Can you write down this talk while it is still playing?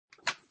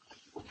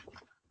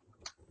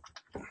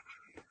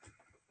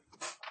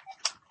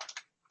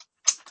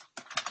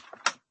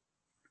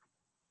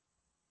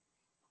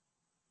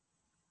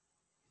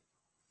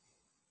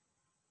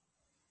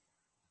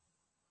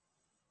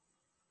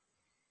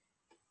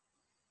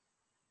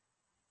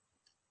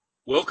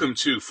Welcome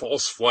to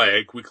False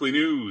Flag Weekly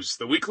News,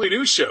 the weekly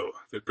news show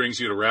that brings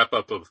you a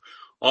wrap-up of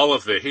all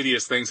of the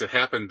hideous things that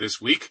happened this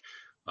week,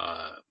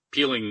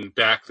 peeling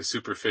back the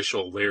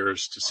superficial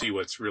layers to see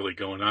what's really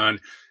going on.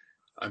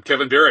 I'm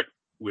Kevin Barrett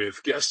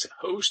with guest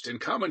host and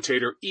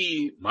commentator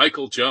E.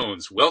 Michael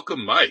Jones.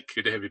 Welcome, Mike.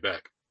 Good to have you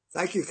back.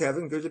 Thank you,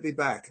 Kevin. Good to be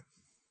back.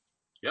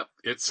 Yep.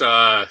 It's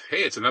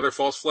another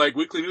False Flag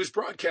Weekly News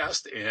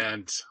broadcast,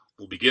 and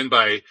we'll begin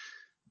by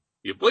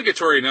the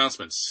obligatory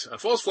announcements.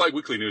 False Flag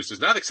Weekly News does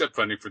not accept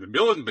funding from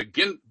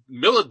the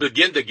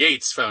Melinda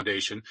Gates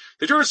Foundation,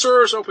 the George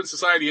Soros Open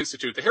Society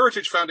Institute, the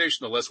Heritage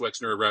Foundation, the Les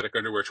Wexner Erotic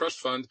Underwear Trust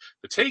Fund,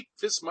 the Take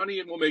This Money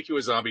and We'll Make You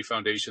a Zombie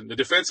Foundation, the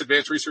Defense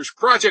Advanced Research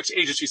Projects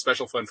Agency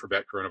Special Fund for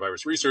Bat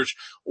Coronavirus Research,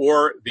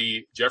 or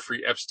the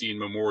Jeffrey Epstein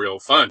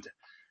Memorial Fund.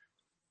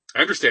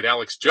 I understand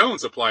Alex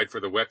Jones applied for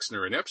the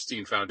Wexner and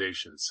Epstein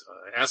Foundations,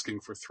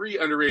 asking for 3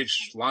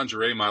 underage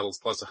lingerie models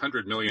plus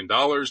 $100 million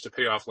to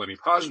pay off Lenny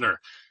Posner.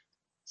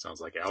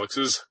 Sounds like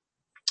Alex's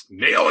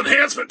nail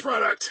enhancement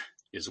product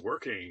is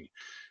working.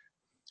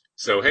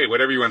 So, hey,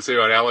 whatever you want to say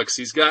about Alex,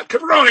 he's got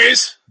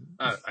cojones,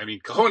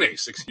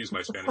 excuse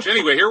my Spanish.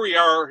 Anyway, here we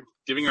are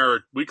giving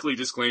our weekly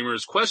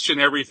disclaimers. Question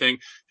everything.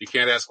 If you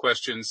can't ask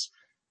questions,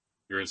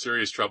 you're in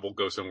serious trouble.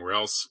 Go somewhere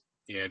else.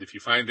 And if you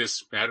find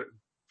this matter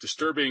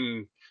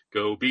disturbing,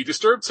 go be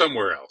disturbed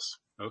somewhere else.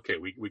 Okay,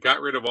 we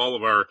got rid of all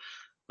of our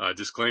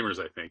disclaimers,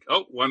 I think.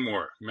 Oh, one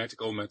more.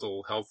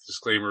 Mental health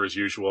disclaimer as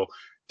usual.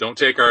 Don't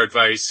take our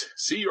advice.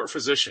 See your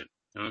physician.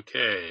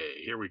 Okay,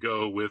 here we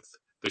go with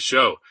the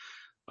show.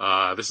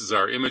 This is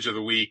our image of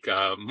the week.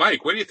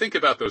 Mike, what do you think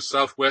about those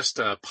Southwest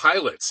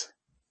pilots?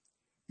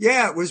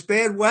 Yeah, it was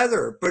bad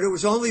weather, but it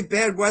was only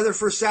bad weather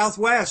for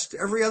Southwest.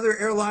 Every other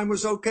airline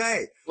was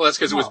okay. Well, that's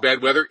because it was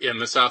bad weather in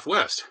the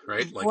Southwest,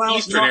 right? Like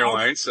Eastern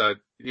Airlines,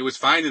 it was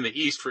fine in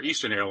the East for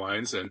Eastern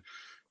Airlines. And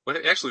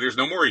actually, there's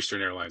no more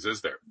Eastern Airlines,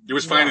 is there? It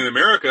was fine in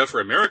America for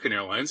American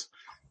Airlines.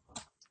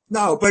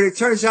 No, but it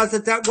turns out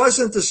that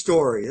wasn't the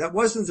story. That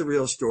wasn't the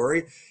real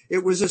story.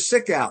 It was a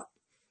sick out.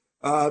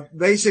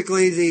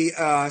 Basically,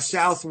 the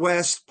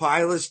Southwest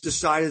pilots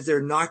decided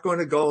they're not going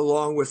to go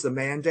along with the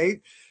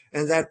mandate,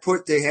 and that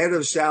put the head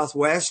of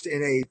Southwest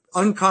in a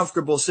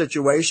uncomfortable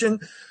situation.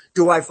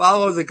 Do I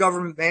follow the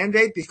government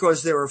mandate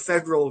because they're a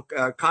federal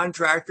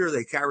contractor,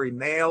 they carry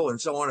mail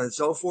and so on and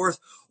so forth,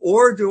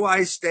 or do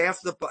I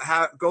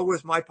go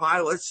with my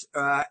pilots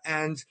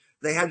and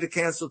they had to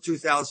cancel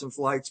 2,000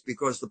 flights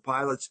because the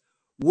pilots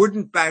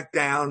wouldn't back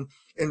down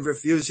in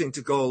refusing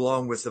to go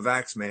along with the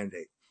vax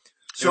mandate.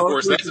 So, of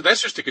course,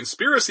 that's just a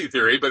conspiracy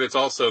theory, but it's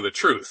also the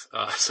truth.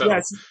 Yes,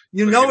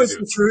 it's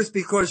the truth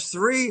because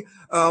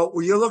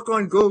you look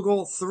on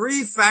Google,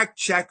 3 fact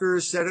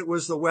checkers said it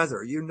was the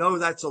weather. You know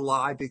that's a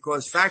lie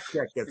because fact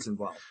check gets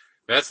involved.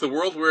 That's the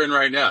world we're in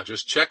right now.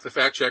 Just check the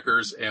fact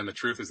checkers and the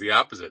truth is the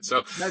opposite.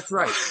 So that's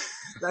right.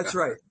 That's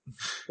right.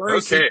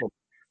 Very simple.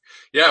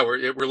 Yeah,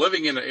 we're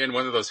living in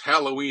one of those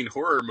Halloween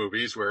horror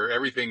movies where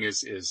everything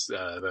is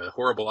the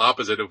horrible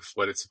opposite of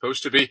what it's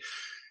supposed to be.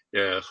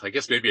 Yeah, I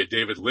guess maybe a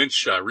David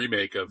Lynch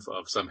remake of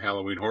some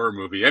Halloween horror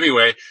movie.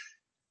 Anyway,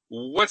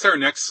 what's our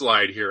next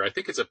slide here? I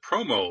think it's a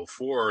promo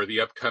for the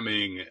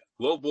upcoming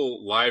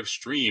global live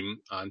stream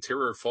on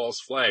Terror False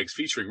Flags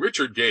featuring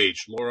Richard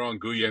Gage,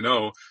 Laurent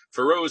Guyeno,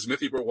 Feroz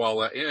Mithi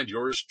Barwala, and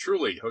yours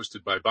truly,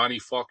 hosted by Bonnie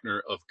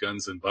Faulkner of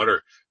Guns and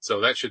Butter. So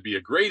that should be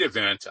a great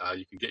event.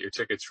 You can get your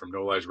tickets from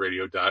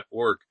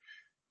noliesradio.org.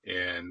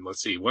 And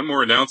let's see, one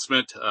more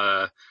announcement.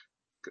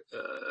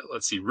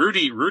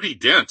 Rudy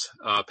Dent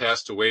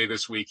passed away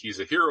this week.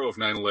 He's a hero of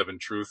 9/11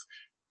 truth.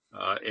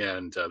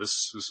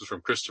 This is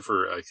from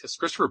Christopher. I guess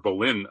Christopher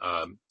Bolin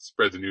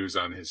spread the news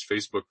on his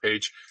Facebook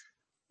page.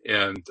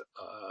 And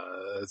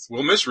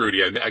we'll miss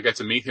Rudy. I got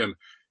to meet him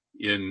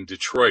in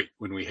Detroit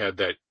when we had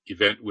that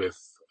event with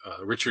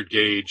Richard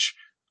Gage,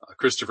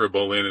 Christopher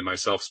Bolin, and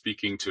myself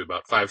speaking to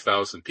about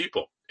 5,000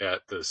 people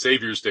at the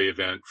Savior's Day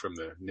event from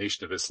the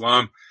Nation of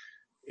Islam.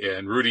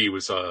 And Rudy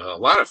was a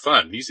lot of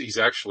fun. He's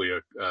actually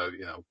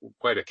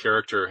quite a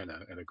character and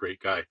a great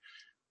guy.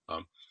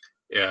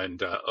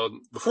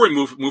 Before we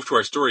move to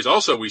our stories,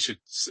 also we should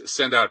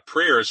send out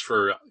prayers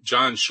for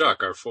John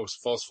Shuck, our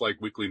False Flag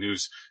Weekly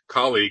News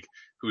colleague,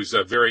 who's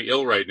very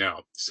ill right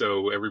now.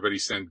 So everybody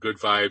send good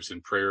vibes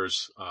and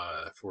prayers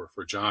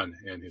for John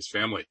and his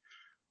family.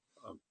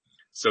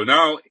 So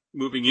now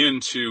moving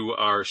into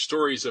our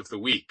stories of the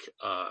week.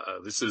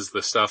 This is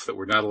the stuff that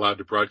we're not allowed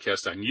to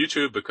broadcast on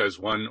YouTube because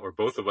one or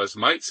both of us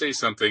might say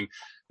something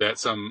that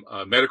some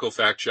medical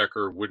fact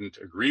checker wouldn't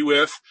agree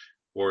with,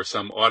 or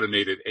some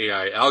automated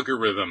AI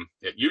algorithm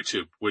at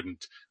YouTube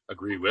wouldn't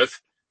agree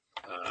with.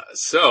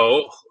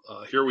 So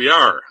here we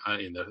are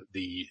in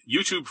the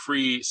YouTube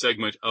free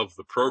segment of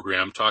the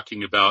program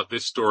talking about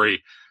this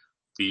story.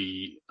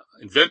 The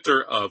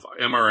inventor of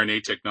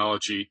mRNA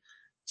technology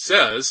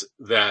says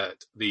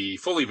that the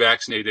fully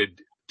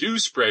vaccinated do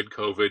spread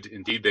COVID.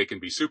 Indeed, they can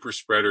be super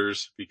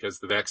spreaders because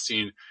the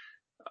vaccine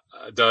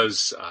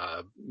does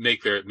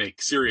make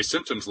serious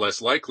symptoms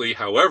less likely.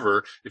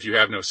 However, if you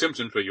have no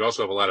symptoms, but you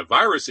also have a lot of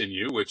virus in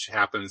you, which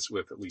happens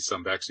with at least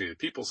some vaccinated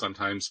people,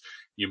 sometimes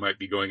you might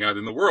be going out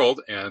in the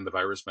world and the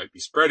virus might be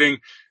spreading.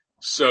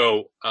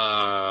 So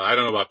I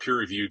don't know about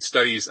peer-reviewed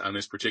studies on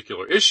this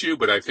particular issue,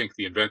 but I think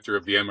the inventor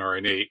of the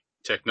mRNA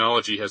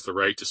technology has the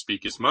right to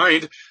speak his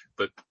mind,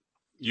 but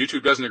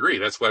YouTube doesn't agree.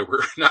 That's why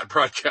we're not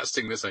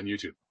broadcasting this on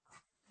YouTube.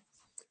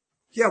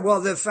 Yeah,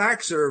 well, the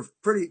facts are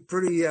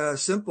pretty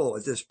simple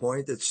at this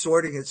point. It's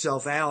sorting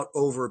itself out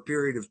over a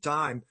period of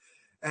time,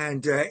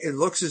 and it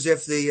looks as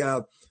if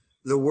the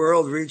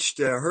world reached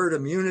herd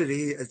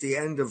immunity at the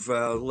end of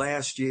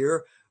last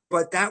year,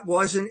 but that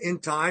wasn't in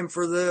time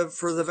for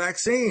the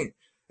vaccine,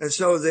 and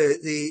so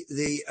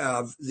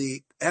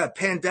the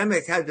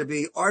pandemic had to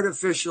be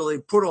artificially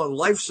put on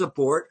life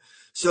support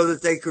so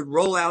that they could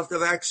roll out the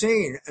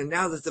vaccine. And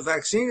now that the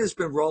vaccine has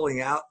been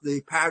rolling out,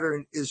 the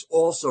pattern is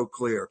also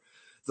clear.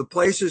 The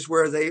places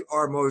where they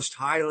are most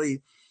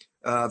highly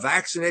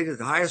vaccinated,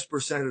 the highest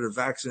percentage of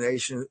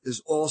vaccination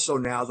is also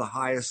now the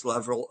highest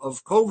level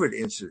of COVID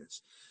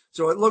incidence.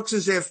 So it looks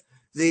as if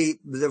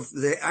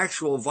the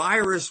actual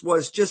virus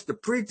was just a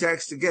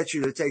pretext to get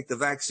you to take the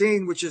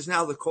vaccine, which is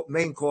now the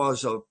main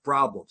cause of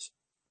problems.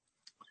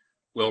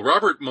 Well,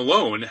 Robert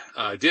Malone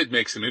did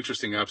make some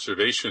interesting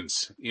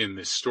observations in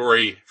this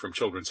story from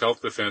Children's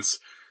Health Defense.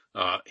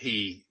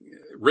 He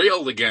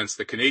railed against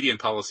the Canadian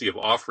policy of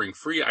offering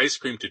free ice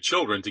cream to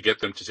children to get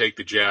them to take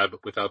the jab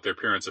without their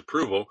parents'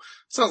 approval.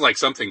 Sounds like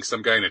something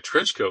some guy in a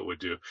trench coat would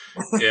do.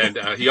 And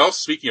he also,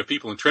 speaking of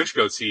people in trench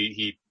coats,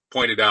 he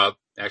pointed out,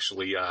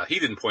 actually, he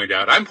didn't point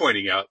out, I'm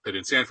pointing out that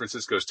in San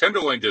Francisco's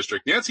Tenderloin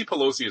district, Nancy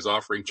Pelosi is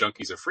offering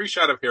junkies a free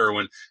shot of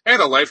heroin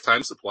and a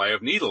lifetime supply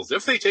of needles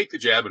if they take the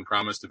jab and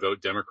promise to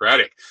vote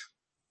Democratic.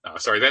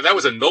 Sorry, that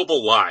was a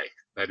noble lie.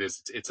 That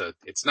is,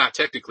 it's not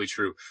technically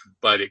true,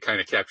 but it kind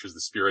of captures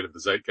the spirit of the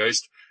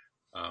zeitgeist.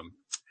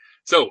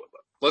 So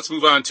let's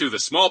move on to the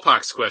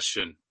smallpox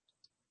question.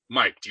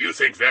 Mike, do you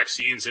think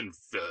vaccines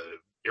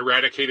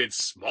eradicated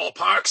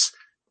smallpox?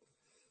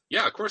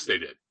 Yeah, of course they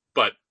did.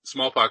 But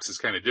smallpox is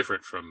kind of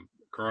different from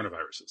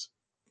coronaviruses.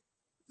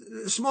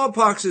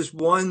 Smallpox is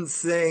one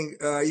thing.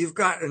 You've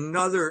got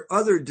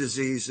other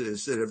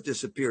diseases that have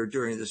disappeared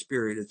during this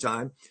period of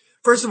time.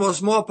 First of all,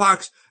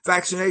 smallpox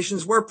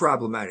vaccinations were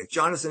problematic.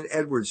 Jonathan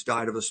Edwards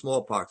died of a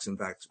smallpox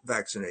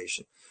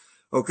vaccination.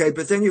 Okay,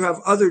 but then you have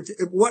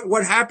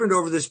what happened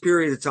over this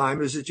period of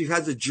time is that you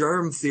had the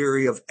germ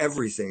theory of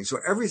everything. So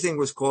everything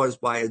was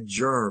caused by a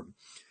germ.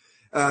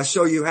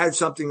 So you had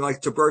something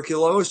like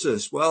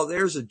tuberculosis. Well,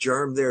 there's a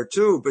germ there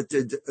too, but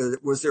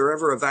was there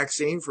ever a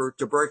vaccine for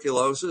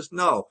tuberculosis?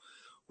 No.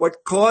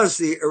 What caused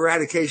the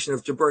eradication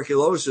of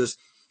tuberculosis,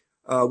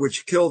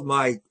 which killed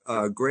my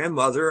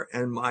grandmother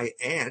and my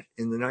aunt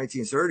in the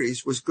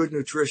 1930s, was good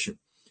nutrition.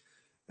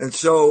 And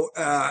so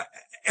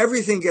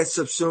everything gets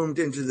subsumed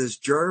into this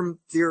germ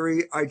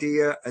theory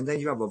idea, and then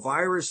you have a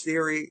virus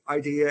theory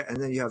idea, and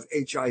then you have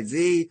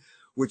HIV,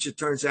 which it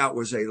turns out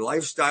was a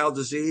lifestyle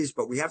disease,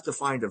 but we have to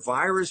find a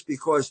virus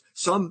because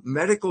some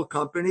medical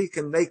company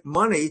can make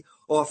money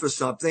off of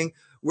something.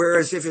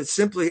 Whereas if it's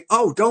simply,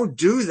 don't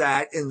do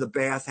that in the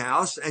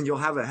bathhouse and you'll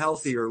have a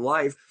healthier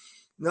life.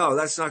 No,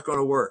 that's not going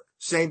to work.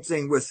 Same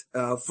thing with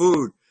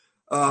food.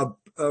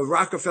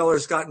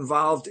 Rockefeller's got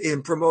involved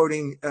in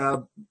promoting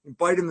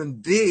vitamin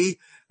B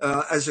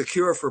as a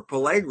cure for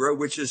pellagra,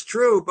 which is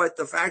true. But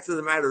the fact of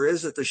the matter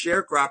is that the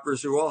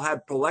sharecroppers who all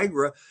had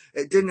pellagra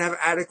didn't have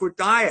adequate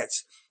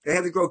diets. They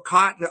had to grow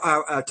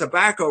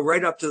tobacco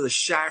right up to the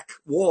shack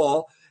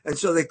wall. And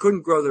so they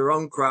couldn't grow their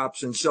own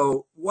crops. And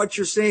so what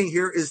you're seeing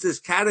here is this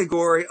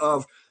category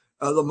of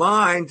the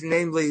mind,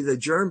 namely the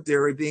germ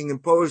theory, being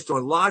imposed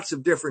on lots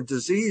of different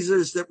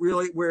diseases that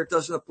really where it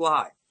doesn't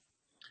apply.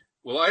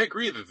 Well, I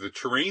agree that the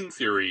terrain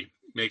theory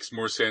makes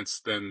more sense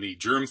than the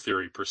germ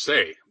theory per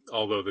se,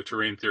 although the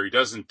terrain theory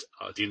doesn't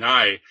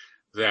deny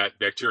that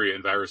bacteria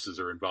and viruses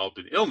are involved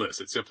in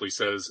illness. It simply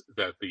says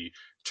that the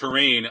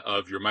terrain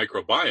of your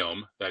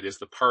microbiome, that is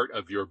the part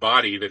of your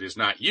body that is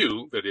not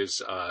you, that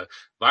is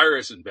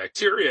virus and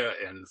bacteria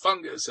and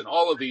fungus and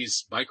all of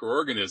these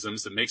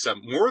microorganisms that makes up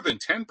more than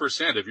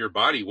 10% of your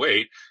body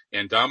weight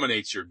and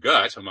dominates your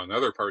gut, among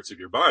other parts of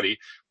your body,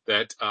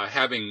 that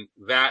having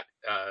that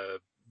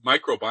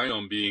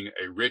microbiome being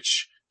a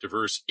rich,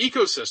 diverse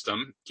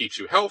ecosystem keeps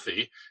you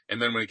healthy.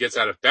 And then when it gets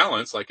out of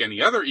balance, like any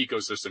other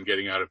ecosystem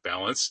getting out of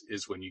balance,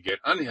 is when you get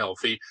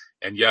unhealthy.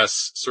 And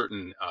yes,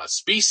 certain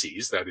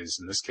species, that is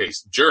in this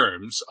case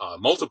germs,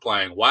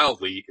 multiplying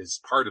wildly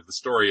is part of the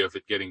story of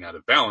it getting out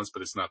of balance,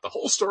 but it's not the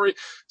whole story.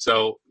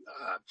 So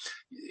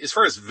as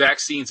far as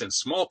vaccines and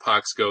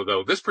smallpox go,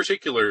 though, this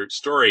particular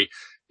story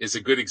is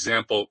a good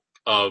example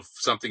of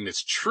something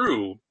that's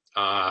true.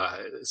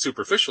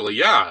 Superficially,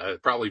 yeah,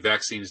 probably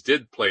vaccines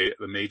did play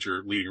a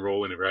major leading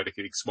role in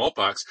eradicating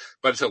smallpox,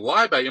 but it's a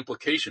lie by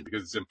implication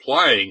because it's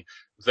implying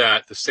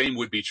that the same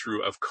would be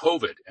true of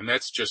COVID, and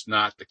that's just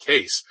not the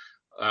case.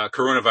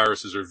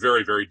 Coronaviruses are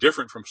very, very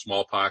different from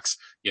smallpox,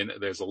 and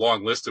there's a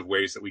long list of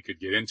ways that we could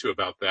get into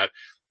about that.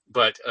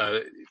 But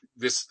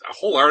this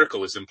whole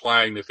article is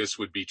implying that this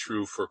would be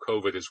true for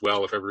COVID as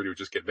well. If everybody would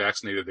just get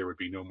vaccinated, there would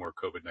be no more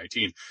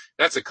COVID-19.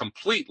 That's a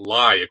complete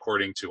lie,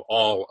 according to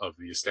all of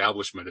the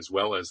establishment, as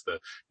well as the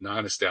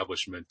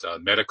non-establishment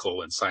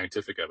medical and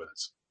scientific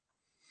evidence.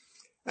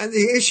 And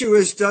the issue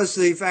is, does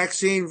the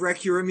vaccine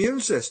wreck your immune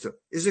system?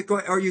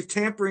 Are you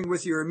tampering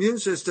with your immune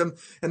system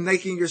and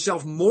making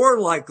yourself more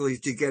likely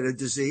to get a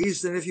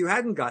disease than if you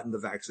hadn't gotten the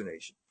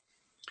vaccination?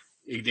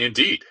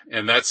 Indeed.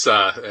 And that's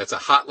a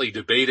hotly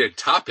debated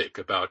topic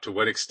about to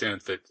what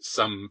extent that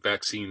some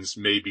vaccines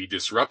may be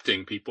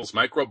disrupting people's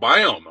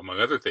microbiome, among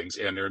other things,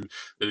 and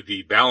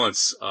the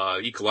balance,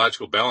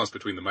 ecological balance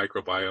between the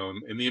microbiome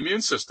and the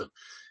immune system.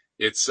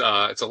 It's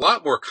a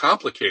lot more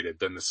complicated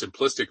than the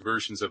simplistic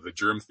versions of the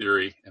germ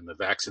theory and the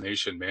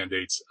vaccination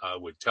mandates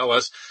would tell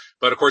us.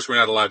 But of course, we're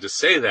not allowed to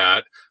say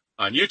that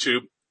on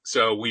YouTube.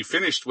 So we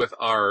finished with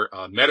our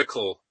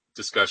medical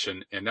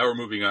discussion, and now we're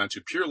moving on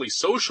to purely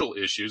social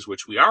issues,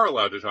 which we are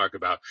allowed to talk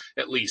about,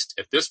 at least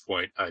at this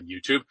point on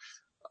YouTube.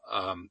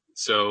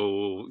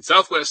 So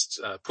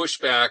Southwest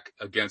pushback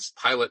against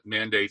pilot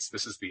mandates.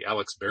 This is the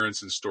Alex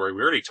Berenson story.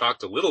 We already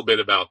talked a little bit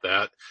about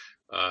that.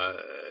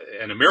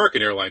 And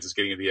American Airlines is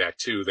getting into the act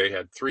too. They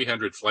had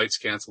 300 flights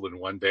canceled in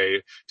one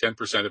day,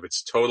 10% of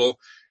its total.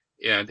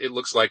 And it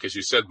looks like, as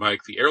you said,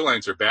 Mike, the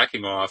airlines are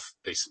backing off.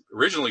 They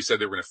originally said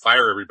they were going to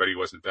fire everybody who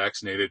wasn't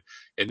vaccinated.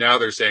 And now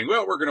they're saying,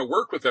 well, we're going to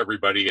work with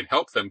everybody and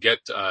help them get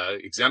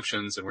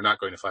exemptions, and we're not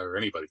going to fire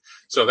anybody.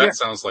 So that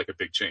sounds like a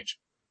big change.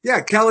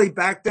 Yeah, Kelly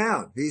backed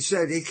down. He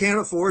said he can't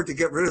afford to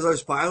get rid of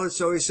those pilots.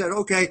 So he said,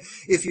 okay,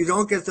 if you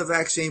don't get the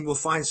vaccine, we'll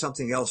find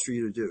something else for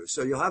you to do.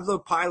 So you'll have the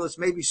pilots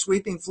maybe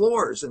sweeping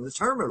floors in the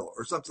terminal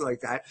or something like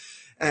that.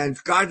 And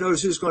God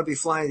knows who's going to be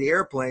flying the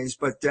airplanes,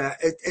 but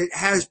it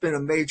has been a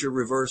major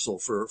reversal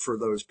for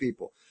those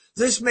people.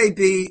 This may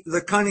be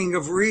the cunning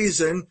of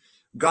reason,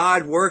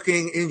 God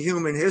working in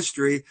human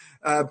history,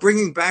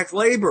 bringing back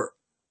labor.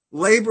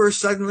 Labor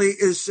suddenly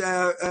is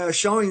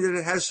showing that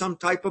it has some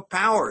type of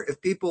power if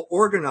people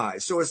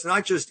organize. So it's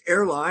not just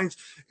airlines,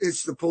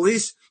 it's the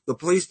police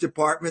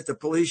department, the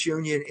police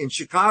union in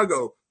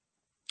Chicago.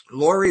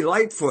 Lori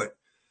Lightfoot,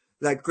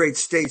 that great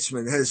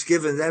statesman, has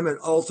given them an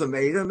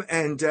ultimatum,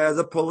 and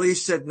the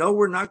police said, no,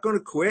 we're not going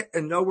to quit,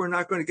 and no, we're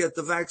not going to get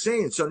the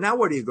vaccine. So now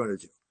what are you going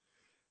to do?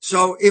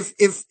 So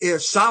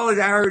if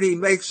solidarity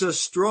makes us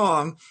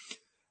strong,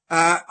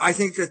 I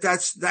think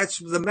that's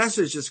the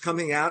message that's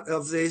coming out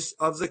of the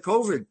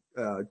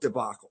COVID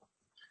debacle.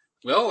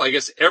 Well, I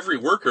guess every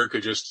worker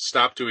could just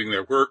stop doing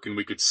their work, and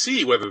we could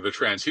see whether the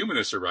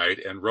transhumanists are right,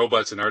 and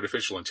robots and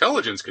artificial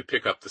intelligence could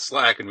pick up the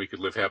slack, and we could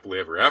live happily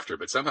ever after.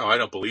 But somehow I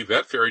don't believe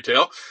that fairy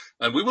tale.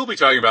 And we will be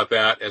talking about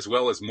that as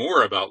well as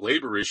more about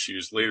labor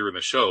issues later in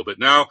the show. But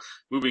now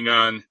moving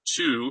on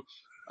to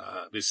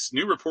this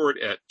new report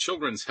at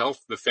Children's Health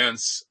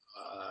Defense,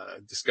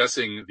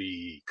 discussing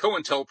the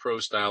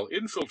COINTELPRO style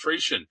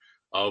infiltration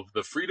of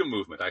the freedom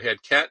movement. I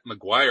had Kat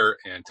McGuire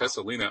and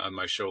Tessalina on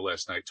my show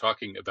last night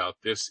talking about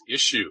this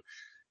issue.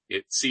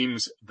 It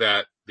seems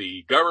that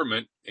the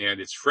government and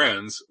its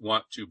friends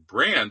want to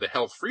brand the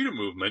health freedom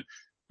movement,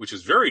 which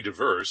is very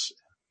diverse,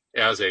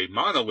 as a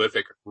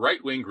monolithic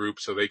right-wing group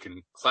so they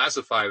can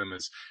classify them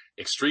as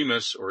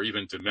extremists or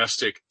even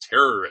domestic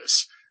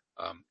terrorists.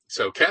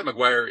 So Kat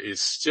McGuire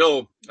is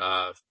still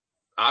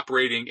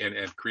operating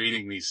and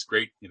creating these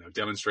great,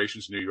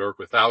 demonstrations in New York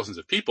with thousands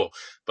of people.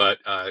 But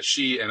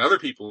she and other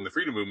people in the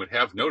freedom movement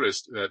have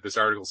noticed that this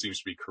article seems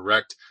to be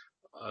correct,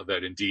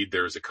 that indeed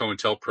there is a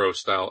COINTELPRO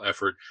style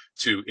effort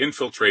to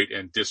infiltrate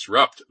and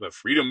disrupt the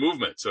freedom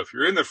movement. So if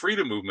you're in the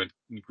freedom movement,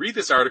 read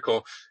this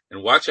article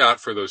and watch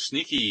out for those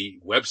sneaky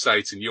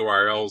websites and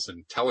URLs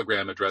and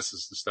Telegram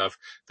addresses and stuff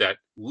that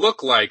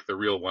look like the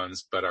real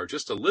ones, but are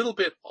just a little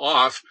bit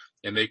off,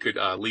 and they could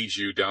lead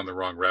you down the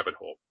wrong rabbit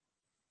hole.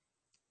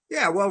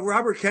 Yeah, well,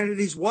 Robert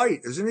Kennedy's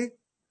white, isn't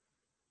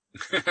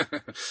he?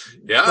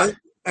 Yeah. But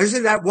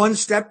isn't that one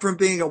step from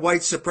being a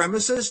white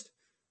supremacist?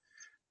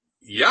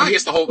 Yeah, I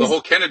guess the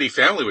whole Kennedy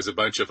family was a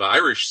bunch of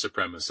Irish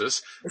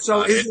supremacists,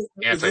 so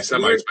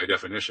anti-Semites by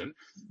definition.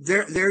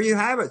 There you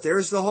have it.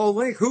 There's the whole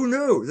link. Who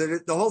knew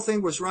that the whole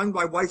thing was run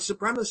by white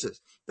supremacists?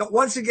 But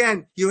once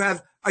again, you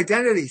have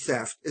identity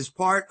theft as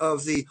part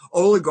of the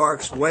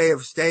oligarch's way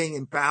of staying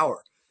in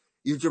power.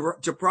 You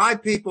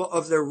deprive people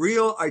of their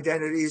real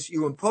identities.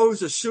 You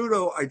impose a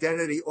pseudo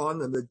identity on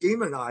them that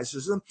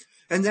demonizes them,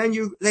 and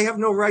then they have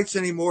no rights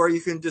anymore. You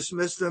can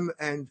dismiss them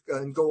and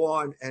go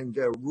on and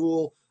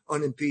rule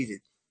unimpeded.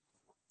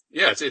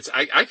 Yeah,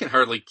 I can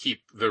hardly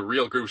keep the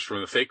real groups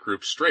from the fake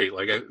groups straight.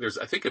 Like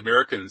I think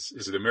America's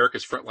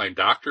Frontline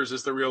Doctors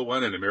is the real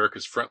one, and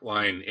America's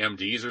Frontline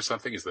MDs or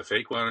something is the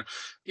fake one.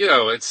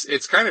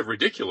 It's kind of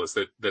ridiculous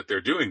that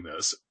they're doing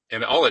this.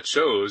 And all it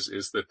shows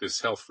is that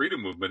this health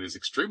freedom movement is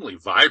extremely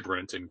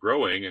vibrant and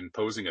growing and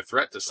posing a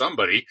threat to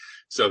somebody.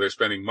 So they're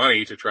spending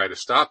money to try to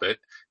stop it.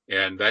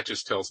 And that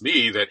just tells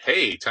me that,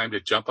 hey, time to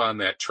jump on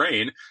that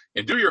train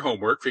and do your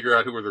homework, figure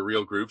out who are the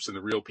real groups and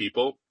the real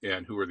people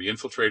and who are the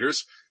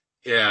infiltrators,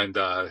 and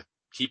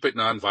keep it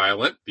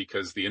nonviolent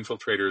because the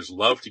infiltrators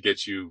love to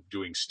get you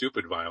doing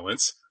stupid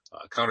violence,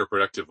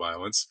 counterproductive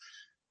violence,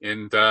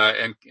 and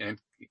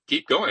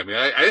keep going. I mean,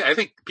 I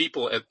think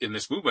people in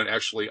this movement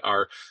actually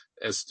are,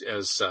 as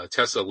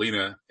Tessa,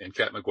 Lena, and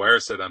Kat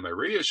McGuire said on my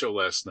radio show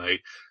last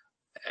night,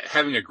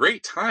 having a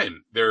great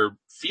time. They're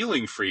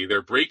feeling free.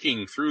 They're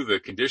breaking through the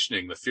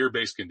conditioning, the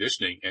fear-based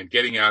conditioning, and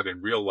getting out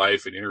in real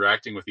life and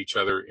interacting with each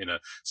other in a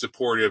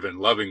supportive and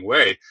loving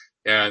way.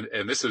 And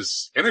this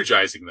is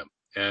energizing them.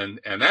 And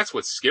that's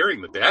what's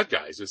scaring the bad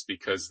guys, is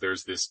because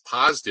there's this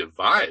positive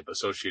vibe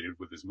associated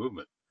with this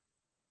movement.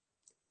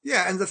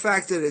 Yeah. And the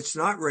fact that it's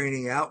not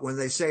raining out when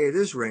they say it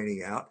is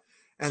raining out.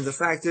 And the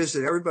fact is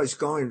that everybody's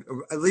going,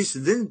 at least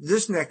in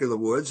this neck of the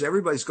woods,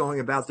 everybody's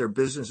going about their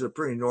business in a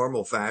pretty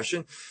normal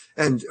fashion.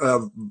 And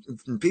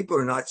people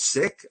are not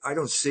sick. I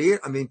don't see it.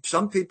 I mean,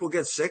 some people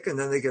get sick and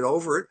then they get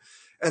over it.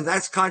 And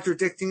that's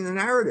contradicting the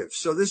narrative.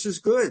 So this is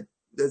good,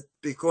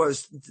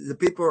 because the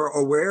people are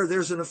aware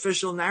there's an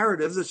official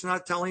narrative that's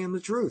not telling them the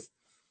truth.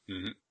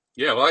 Mm-hmm.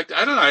 Yeah, well,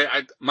 I don't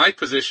know. My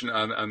position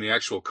on the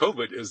actual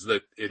COVID is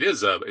that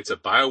it's a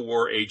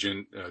biowar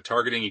agent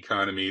targeting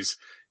economies.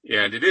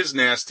 And it is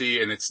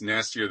nasty, and it's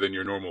nastier than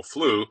your normal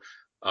flu,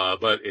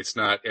 but it's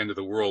not end of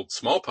the world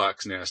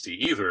smallpox nasty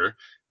either.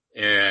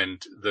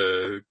 And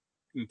the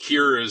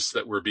cures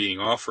that were being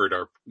offered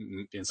are,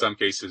 in some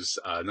cases,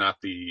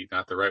 not the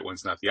right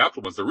ones, not the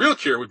optimal ones. The real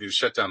cure would be to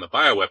shut down the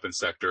bioweapon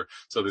sector,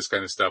 so this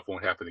kind of stuff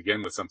won't happen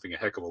again with something a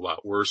heck of a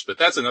lot worse. But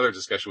that's another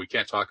discussion. We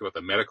can't talk about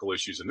the medical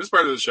issues in this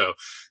part of the show.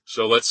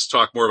 So let's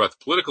talk more about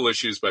the political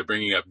issues by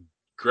bringing up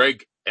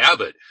Greg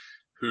Abbott,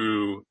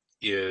 who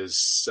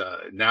is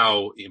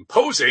now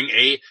imposing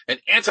an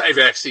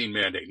anti-vaccine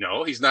mandate.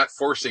 No, he's not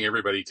forcing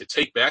everybody to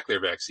take back their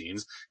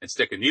vaccines and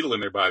stick a needle in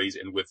their bodies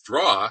and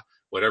withdraw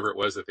whatever it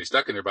was that they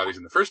stuck in their bodies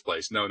in the first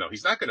place. No,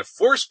 he's not going to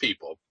force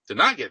people to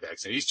not get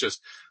vaccinated. He's just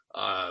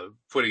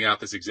putting out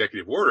this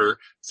executive order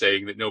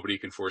saying that nobody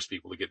can force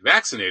people to get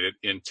vaccinated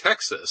in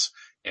Texas.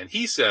 And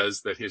he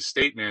says that his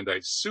state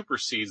mandate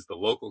supersedes the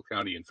local,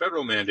 county, and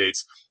federal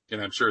mandates.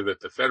 And I'm sure that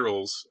the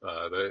federals,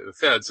 the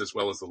feds, as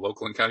well as the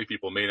local and county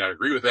people, may not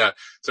agree with that.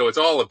 So it's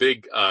all a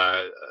big,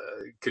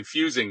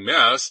 confusing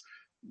mess.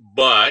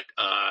 But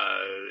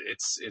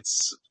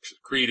it's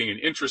creating an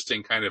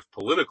interesting kind of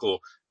political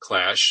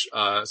clash.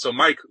 So,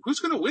 Mike, who's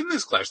going to win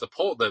this clash?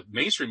 The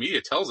mainstream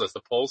media tells us, the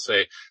polls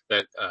say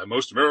that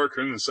most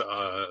Americans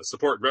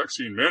support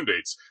vaccine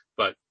mandates,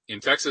 but in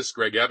Texas,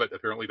 Greg Abbott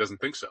apparently doesn't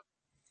think so.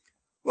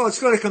 Well,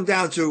 it's going to come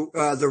down to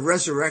the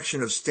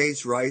resurrection of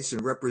states' rights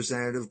and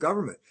representative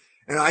government.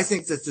 And I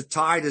think that the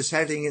tide is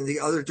heading in the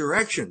other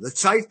direction. The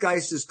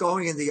zeitgeist is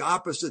going in the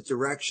opposite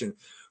direction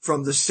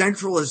from the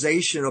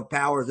centralization of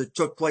power that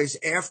took place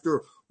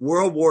after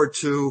World War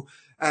II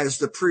as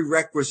the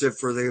prerequisite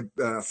for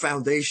the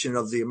foundation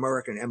of the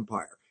American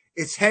empire.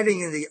 It's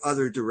heading in the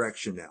other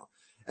direction now.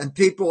 And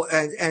people,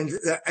 and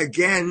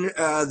again,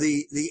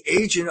 the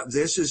agent of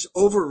this is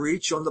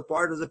overreach on the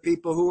part of the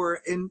people who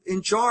are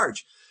in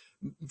charge.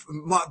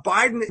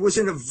 Biden was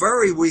in a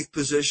very weak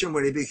position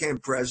when he became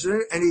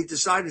president, and he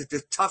decided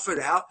to tough it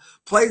out,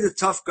 play the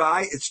tough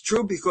guy. It's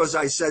true because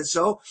I said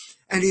so.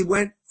 And he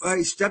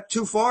stepped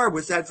too far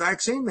with that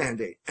vaccine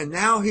mandate. And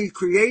now he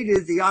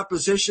created the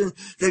opposition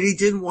that he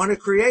didn't want to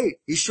create.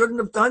 He shouldn't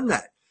have done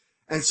that.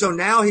 And so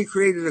now he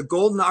created a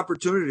golden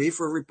opportunity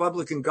for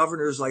Republican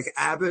governors like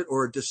Abbott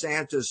or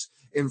DeSantis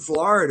in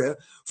Florida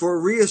for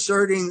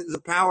reasserting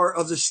the power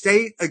of the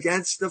state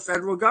against the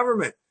federal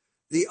government.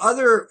 The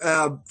other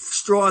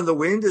straw in the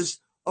wind is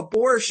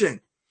abortion.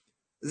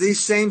 These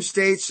same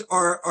states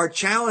are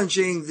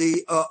challenging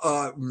the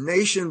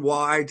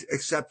nationwide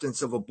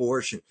acceptance of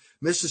abortion.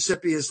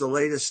 Mississippi is the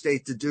latest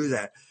state to do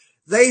that.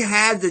 They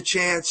had the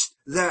chance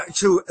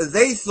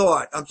they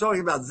thought, I'm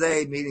talking about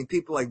they, meaning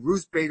people like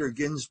Ruth Bader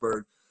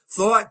Ginsburg,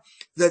 thought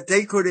that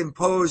they could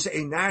impose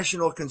a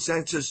national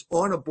consensus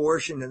on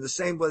abortion in the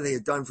same way they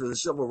had done for the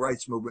civil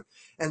rights movement,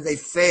 and they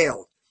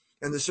failed.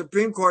 And the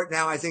Supreme Court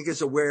now, I think,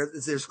 is aware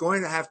that there's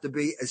going to have to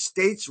be a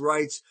states'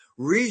 rights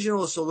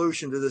regional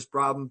solution to this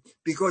problem,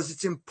 because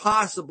it's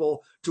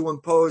impossible to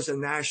impose a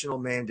national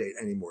mandate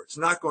anymore. It's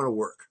not going to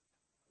work.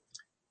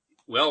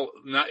 Well,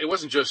 it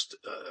wasn't just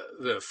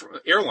the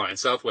airline,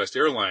 Southwest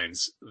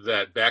Airlines,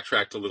 that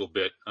backtracked a little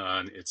bit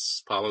on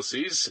its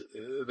policies.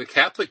 The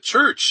Catholic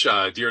Church,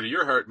 dear to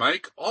your heart,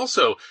 Mike,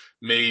 also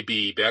may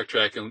be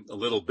backtracking a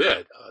little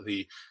bit.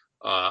 The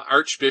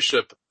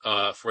Archbishop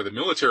for the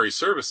Military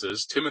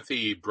Services,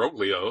 Timothy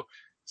Broglio,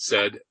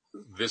 said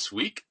this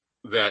week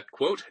that,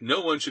 quote,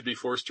 no one should be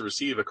forced to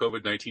receive a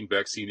COVID-19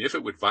 vaccine if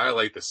it would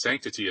violate the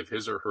sanctity of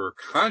his or her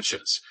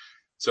conscience.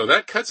 So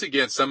that cuts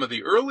against some of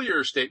the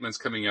earlier statements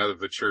coming out of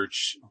the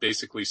church,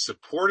 basically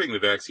supporting the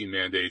vaccine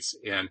mandates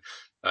and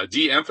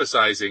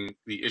de-emphasizing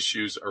the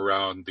issues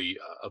around the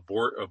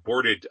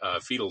aborted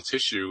fetal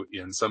tissue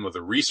in some of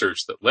the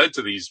research that led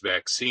to these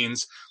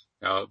vaccines.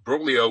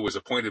 Broglio was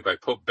appointed by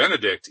Pope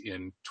Benedict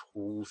in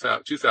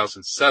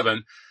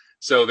 2007.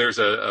 So there's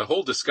a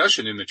whole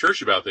discussion in the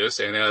church about this.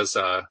 And as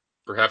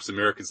perhaps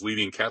America's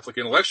leading Catholic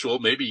intellectual,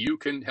 maybe you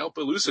can help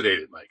elucidate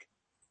it, Mike.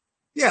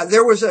 Yeah,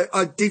 there was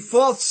a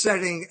default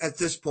setting at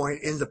this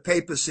point in the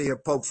papacy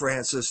of Pope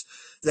Francis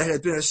that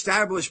had been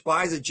established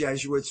by the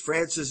Jesuits.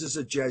 Francis is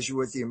a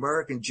Jesuit, the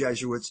American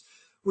Jesuits,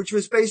 which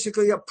was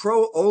basically a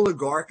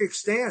pro-oligarchic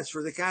stance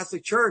for the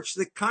Catholic Church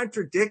that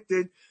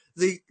contradicted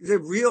the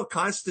real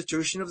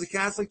constitution of the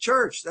Catholic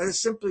Church. That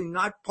is simply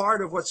not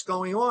part of what's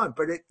going on.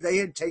 But they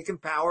had taken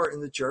power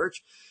in the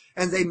church,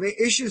 and they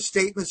issued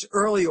statements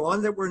early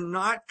on that were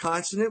not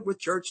consonant with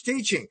church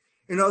teaching.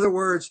 In other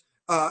words,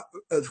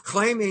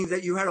 claiming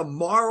that you had a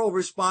moral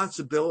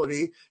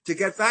responsibility to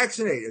get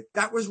vaccinated.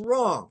 That was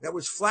wrong. That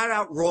was flat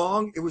out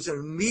wrong. It was an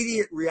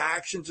immediate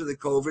reaction to the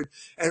COVID.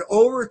 And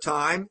over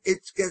time,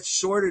 it gets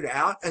sorted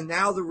out. And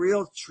now the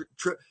real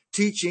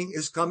teaching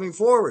is coming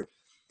forward.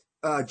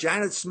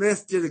 Janet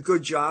Smith did a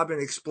good job in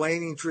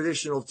explaining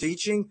traditional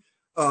teaching.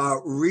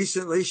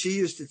 Recently, she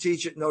used to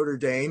teach at Notre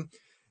Dame.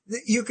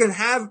 You can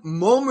have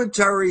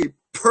momentary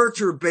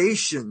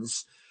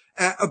perturbations,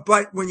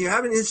 but when you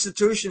have an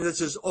institution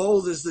that's as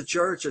old as the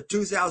church, a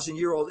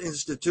 2,000-year-old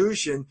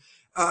institution,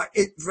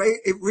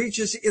 it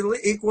reaches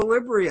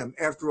equilibrium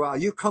after a while.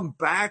 You come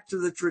back to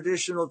the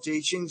traditional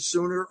teaching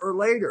sooner or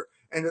later,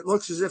 and it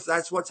looks as if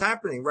that's what's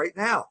happening right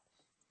now.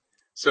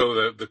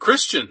 So the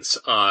Christians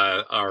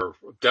are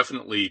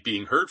definitely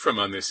being heard from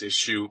on this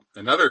issue.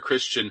 Another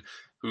Christian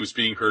who's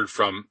being heard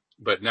from,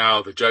 but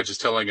now the judge is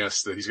telling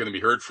us that he's going to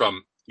be heard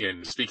from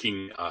in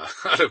speaking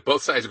out of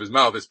both sides of his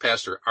mouth, is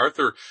Pastor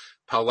Arthur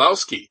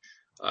Pawlowski.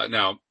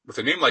 Now, with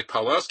a name like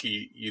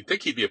Pawlowski, you'd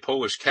think he'd be a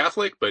Polish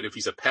Catholic, but if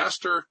he's a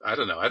pastor, I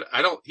don't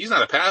know. He's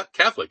not a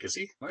Catholic, is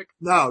he? Like,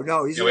 no.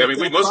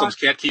 We Muslims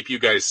can't keep you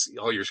guys,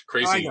 all your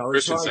crazy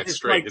Christian sects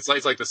straight. It's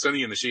like the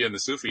Sunni and the Shia and the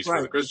Sufis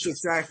for the Christians.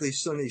 It's exactly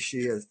Sunni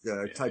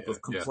Shia type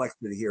of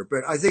complexity here.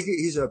 But I think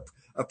he's a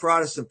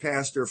Protestant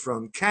pastor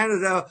from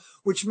Canada,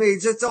 which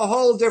means it's a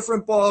whole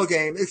different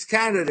ballgame. It's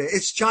Canada.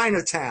 It's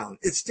Chinatown.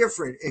 It's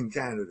different in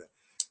Canada.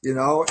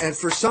 And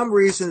for some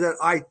reason that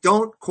I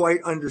don't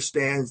quite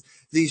understand,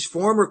 these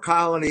former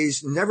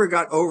colonies never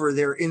got over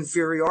their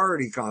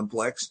inferiority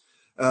complex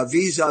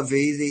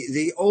vis-a-vis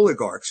the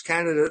oligarchs.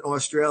 Canada and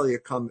Australia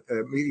come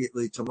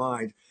immediately to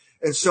mind.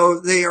 And so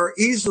they are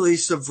easily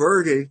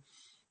subverted,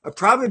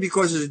 probably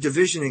because of the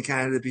division in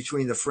Canada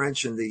between the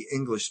French and the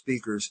English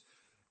speakers,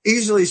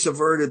 easily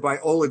subverted by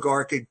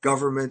oligarchic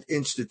government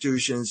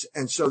institutions.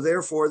 And so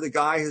therefore the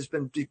guy has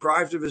been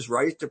deprived of his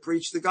right to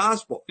preach the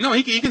gospel. No,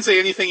 he can say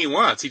anything he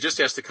wants. He just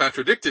has to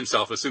contradict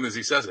himself as soon as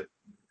he says it.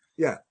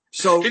 Yeah.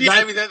 So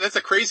that's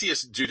the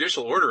craziest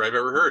judicial order I've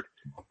ever heard.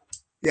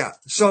 Yeah.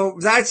 So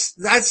that's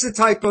the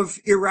type of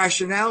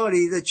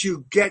irrationality that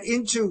you get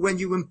into when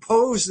you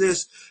impose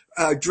this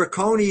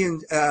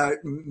draconian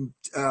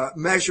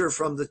measure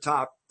from the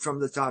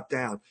top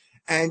down.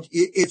 And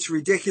it's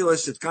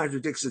ridiculous. It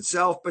contradicts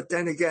itself. But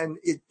then again,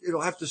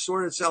 it'll have to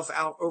sort itself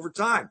out over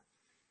time.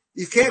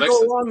 You can't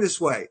go along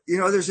this way.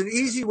 There's an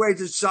easy way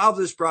to solve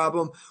this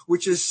problem,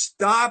 which is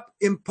stop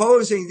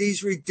imposing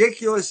these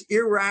ridiculous,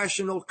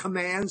 irrational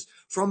commands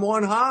from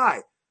on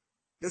high.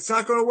 That's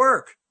not going to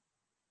work.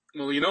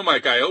 Well,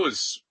 Mike, I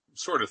always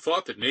sort of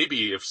thought that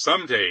maybe if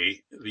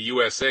someday the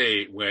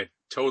USA went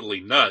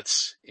totally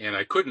nuts and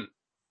I couldn't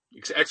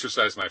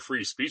exercise my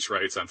free speech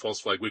rights on False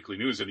Flag Weekly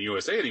News in the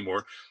USA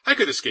anymore, I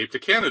could escape to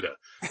Canada.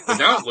 But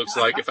now it looks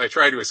like if I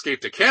try to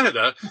escape to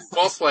Canada,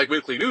 False Flag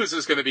Weekly News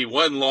is going to be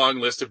one long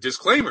list of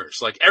disclaimers.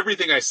 Like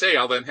everything I say,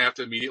 I'll then have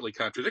to immediately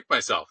contradict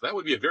myself. That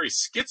would be a very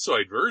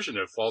schizoid version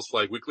of False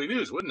Flag Weekly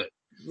News, wouldn't it?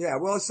 Yeah,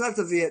 well, it's not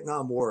the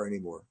Vietnam War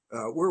anymore.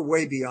 We're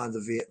way beyond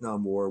the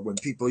Vietnam War when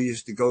people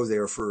used to go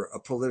there for a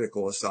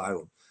political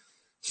asylum.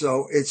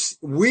 So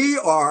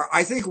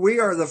I think we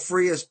are the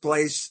freest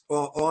place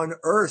on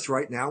earth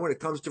right now when it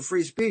comes to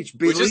free speech.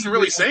 Which isn't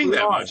really saying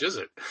that much, is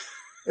it?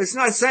 It's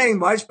not saying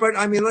much, but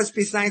let's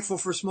be thankful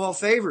for small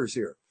favors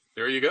here.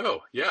 There you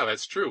go. Yeah,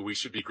 that's true. We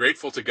should be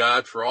grateful to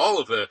God for all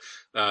of the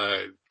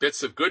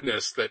bits of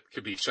goodness that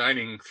could be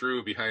shining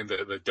through behind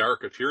the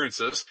dark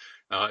appearances,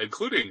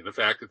 including the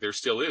fact that there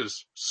still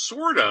is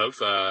sort of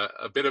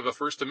a bit of a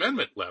First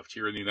Amendment left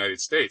here in the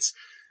United States.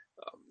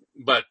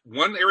 But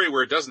one area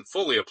where it doesn't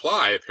fully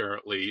apply,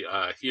 apparently,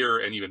 here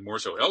and even more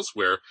so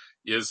elsewhere,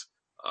 is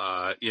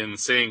in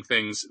saying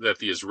things that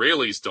the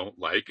Israelis don't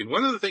like. And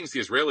one of the things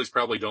the Israelis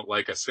probably don't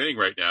like us saying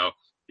right now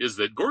is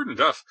that Gordon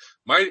Duff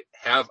might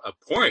have a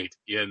point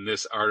in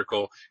this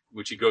article,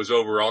 which he goes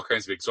over all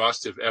kinds of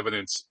exhaustive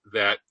evidence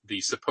that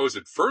the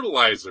supposed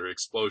fertilizer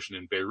explosion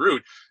in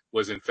Beirut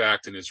was in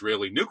fact an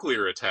Israeli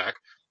nuclear attack.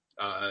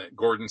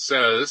 Gordon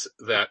says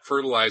that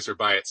fertilizer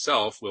by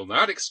itself will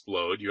not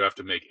explode. You have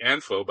to make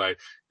ANFO by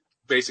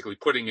basically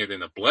putting it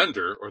in a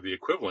blender or the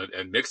equivalent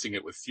and mixing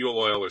it with fuel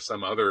oil or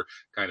some other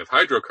kind of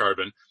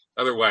hydrocarbon.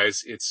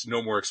 Otherwise, it's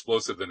no more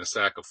explosive than a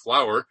sack of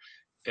flour.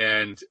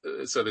 And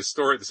so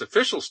this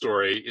official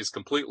story is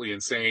completely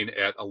insane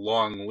at a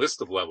long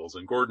list of levels.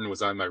 And Gordon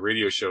was on my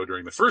radio show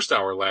during the first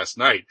hour last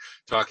night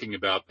talking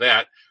about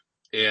that.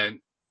 And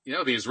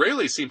the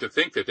Israelis seem to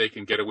think that they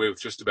can get away with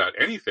just about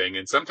anything,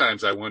 and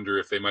sometimes I wonder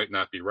if they might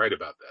not be right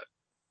about that.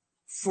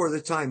 for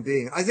the time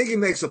being. I think he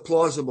makes a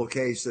plausible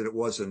case that it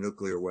was a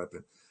nuclear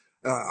weapon.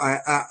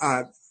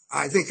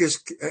 I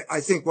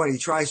think when he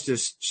tries to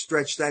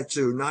stretch that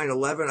to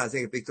 9/11, I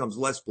think it becomes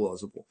less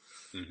plausible.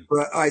 Mm-hmm.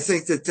 But I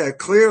think that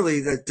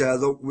clearly that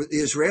the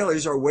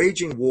Israelis are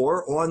waging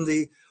war on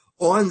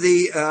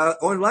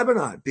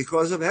Lebanon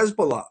because of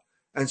Hezbollah.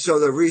 And so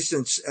the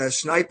recent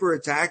sniper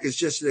attack is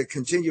just a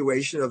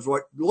continuation of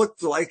what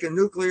looked like a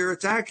nuclear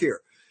attack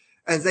here.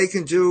 And they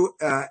can do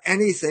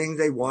anything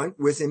they want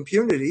with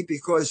impunity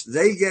because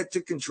they get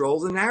to control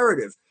the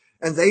narrative.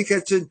 And they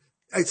get to,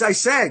 as I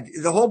said,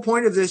 the whole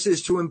point of this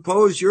is to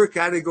impose your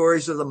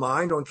categories of the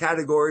mind on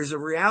categories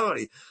of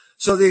reality.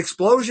 So the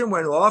explosion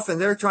went off and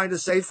they're trying to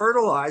say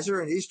fertilizer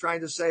and he's trying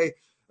to say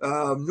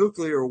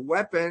nuclear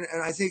weapon.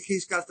 And I think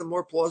he's got the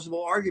more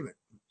plausible argument.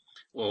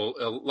 Well,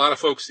 a lot of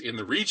folks in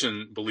the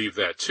region believe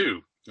that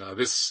too.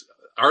 This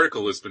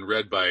article has been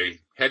read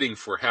by heading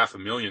for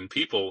 500,000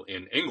 people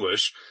in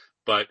English,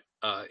 but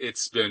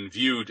it's been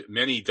viewed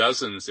many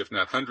dozens, if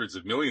not hundreds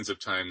of millions of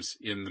times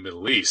in the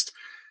Middle East.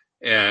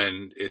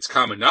 And it's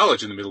common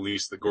knowledge in the Middle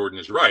East that Gordon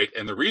is right.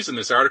 And the reason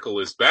this article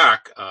is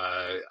back,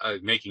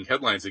 making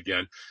headlines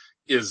again,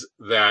 is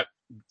that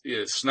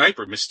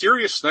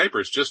mysterious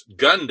snipers just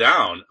gunned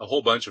down a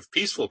whole bunch of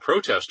peaceful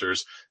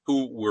protesters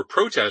who were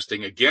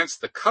protesting against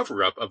the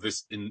cover-up of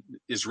this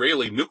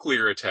Israeli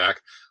nuclear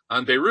attack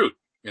on Beirut.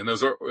 And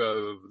those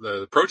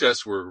the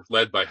protests were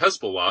led by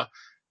Hezbollah.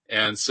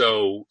 And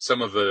so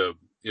some of the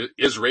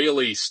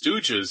Israeli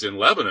stooges in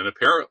Lebanon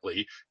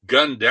apparently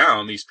gunned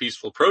down these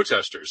peaceful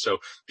protesters. So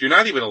if you're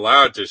not even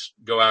allowed to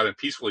go out and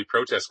peacefully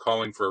protest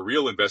calling for a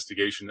real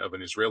investigation of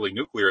an Israeli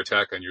nuclear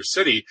attack on your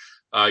city,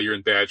 you're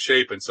in bad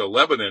shape. And so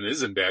Lebanon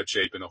is in bad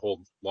shape in a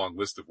whole long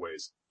list of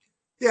ways.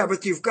 Yeah,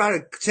 but you've got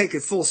to take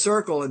it full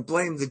circle and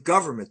blame the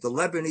government. The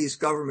Lebanese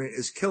government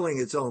is killing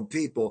its own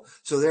people,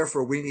 so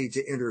therefore we need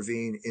to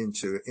intervene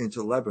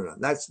into Lebanon.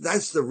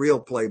 That's the real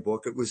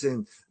playbook. It was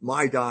in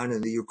Maidan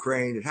in the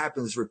Ukraine. It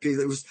happens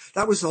repeatedly.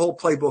 That was the whole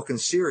playbook in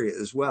Syria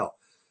as well.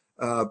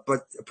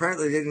 But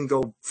apparently they didn't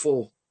go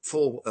full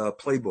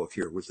playbook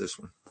here with this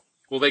one.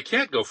 Well, they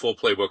can't go full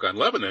playbook on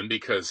Lebanon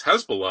because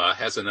Hezbollah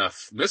has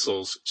enough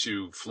missiles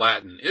to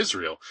flatten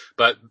Israel.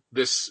 But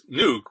this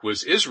nuke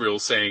was Israel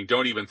saying,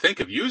 don't even think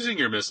of using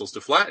your missiles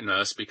to flatten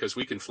us because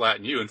we can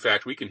flatten you. In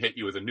fact, we can hit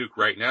you with a nuke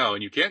right now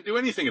and you can't do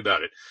anything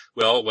about it.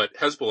 Well, what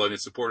Hezbollah and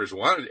its supporters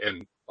wanted,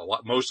 and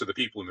most of the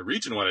people in the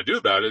region want to do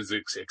about it, is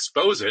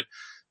expose it,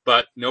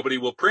 but nobody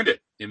will print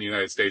it in the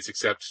United States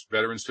except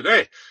Veterans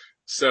Today.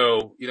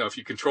 So, if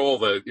you control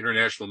the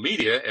international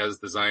media, as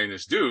the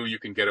Zionists do, you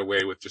can get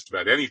away with just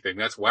about anything.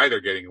 That's why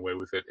they're getting away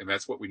with it, and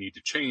that's what we need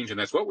to change, and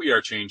that's what we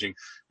are changing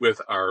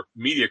with our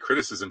media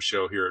criticism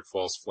show here at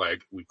False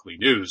Flag Weekly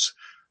News.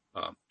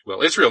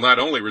 Well, Israel not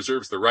only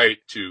reserves the right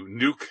to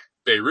nuke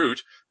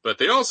Beirut, but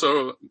they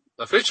also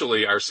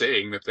officially are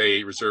saying that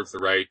they reserve the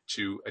right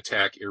to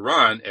attack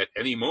Iran at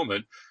any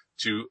moment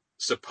to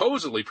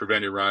supposedly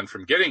prevent Iran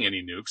from getting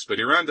any nukes, but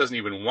Iran doesn't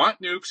even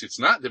want nukes. It's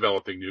not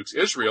developing nukes.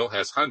 Israel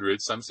has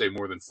hundreds, some say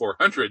more than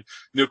 400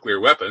 nuclear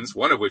weapons,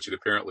 one of which it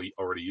apparently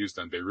already used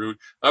on Beirut,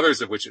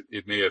 others of which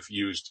it may have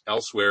used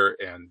elsewhere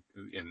and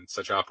in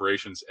such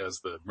operations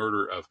as the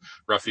murder of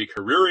Rafiq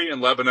Hariri in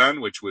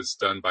Lebanon, which was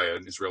done by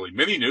an Israeli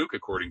mini nuke,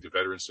 according to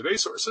Veterans Today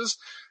sources.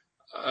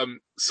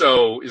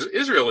 So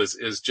Israel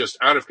is just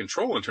out of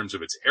control in terms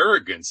of its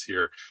arrogance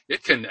here.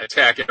 It can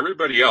attack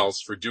everybody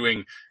else for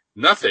doing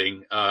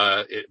nothing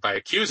by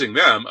accusing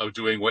them of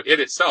doing what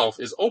it itself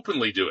is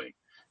openly doing.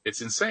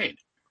 It's insane.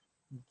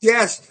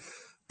 Yes,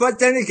 but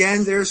then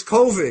again, there's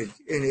COVID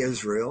in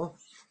Israel,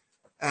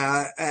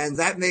 and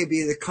that may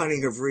be the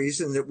cunning of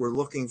reason that we're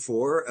looking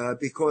for,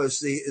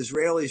 because the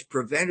Israelis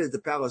prevented the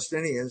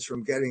Palestinians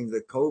from getting the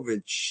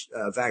COVID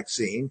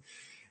vaccine.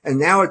 And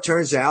now it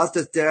turns out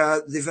that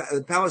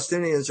the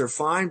Palestinians are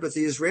fine, but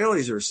the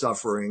Israelis are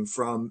suffering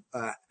from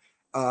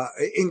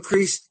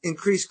increased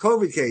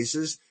COVID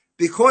cases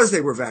because they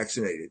were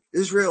vaccinated.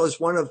 Israel is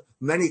one of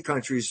many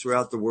countries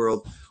throughout the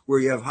world where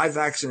you have high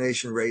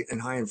vaccination rate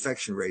and high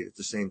infection rate at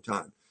the same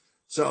time.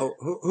 So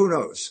who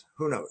knows?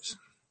 Who knows?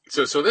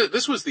 So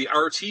this was the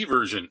RT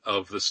version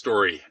of the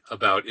story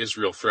about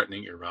Israel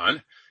threatening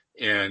Iran.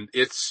 And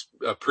it's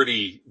a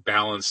pretty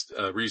balanced,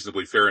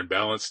 reasonably fair and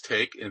balanced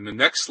take. In the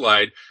next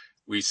slide,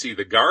 we see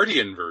the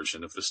Guardian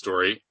version of the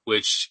story,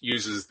 which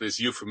uses this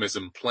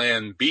euphemism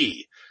Plan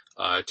B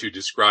to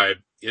describe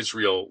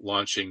Israel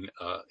launching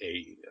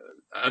a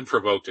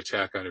unprovoked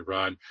attack on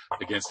Iran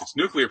against its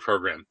nuclear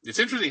program. It's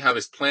interesting how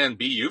this Plan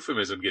B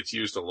euphemism gets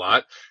used a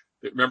lot.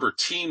 Remember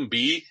Team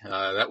B?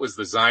 That was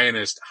the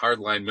Zionist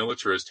hardline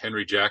militarist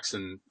Henry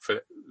Jackson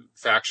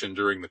faction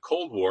during the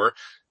Cold War.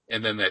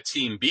 And then that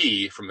Team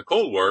B from the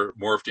Cold War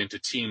morphed into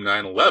Team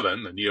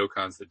 9/11, the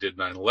neocons that did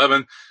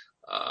 9/11.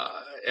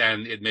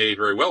 And it may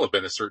very well have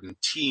been a certain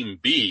Team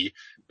B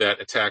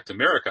that attacked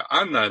America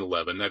on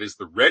 9/11. That is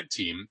the red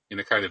team in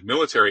a kind of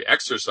military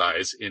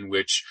exercise in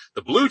which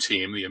the blue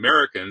team, the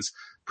Americans,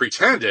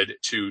 pretended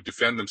to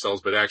defend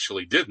themselves, but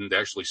actually didn't,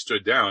 actually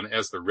stood down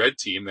as the red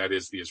team, that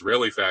is the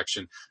Israeli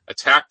faction,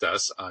 attacked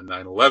us on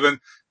 9/11.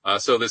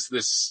 So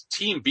this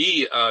Team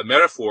B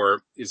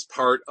metaphor is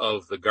part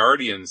of the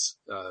Guardian's,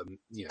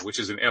 which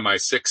is an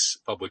MI6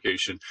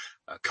 publication,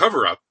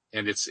 cover-up,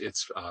 and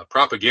it's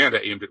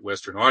propaganda aimed at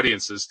Western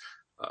audiences,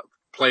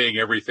 playing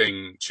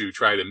everything to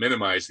try to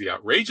minimize the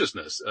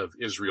outrageousness of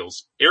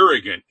Israel's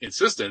arrogant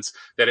insistence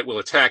that it will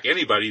attack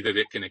anybody that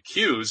it can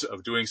accuse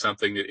of doing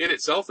something that it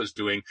itself is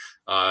doing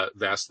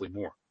vastly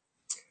more.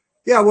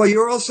 Yeah, well,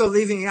 you're also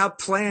leaving out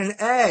Plan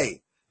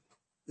A.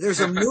 There's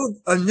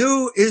a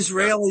new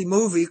Israeli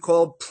movie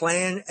called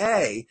Plan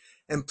A,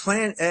 and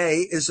Plan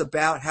A is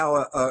about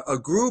how a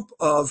group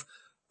of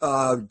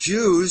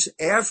Jews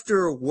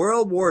after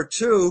World War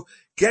II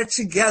get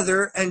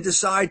together and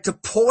decide to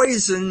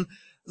poison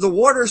the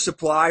water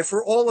supply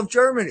for all of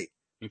Germany.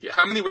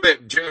 How many were they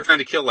trying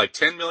to kill? Like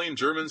 10 million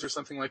Germans or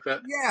something like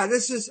that? Yeah,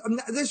 this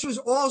was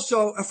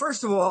also,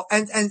 first of all,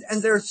 and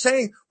they're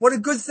saying what a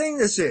good thing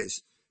this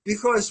is,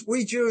 because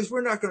we Jews,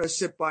 we're not going to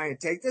sit by and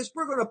take this.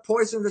 We're going to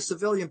poison the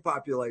civilian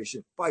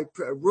population by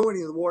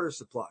ruining the water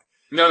supply.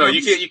 No,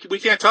 we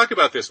can't talk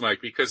about this,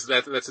 Mike, because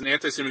that's an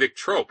anti-Semitic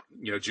trope.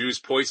 Jews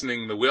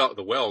poisoning the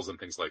wells and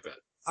things like that.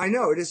 I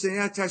know it is an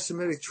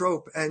anti-Semitic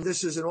trope, and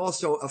this is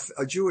also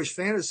a Jewish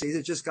fantasy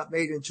that just got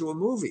made into a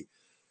movie.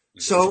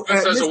 So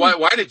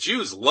why do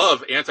Jews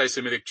love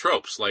anti-Semitic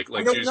tropes like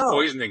Jews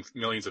poisoning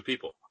millions of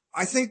people?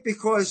 I think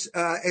because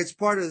it's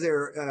part of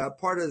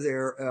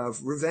their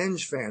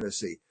revenge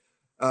fantasy.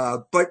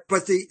 But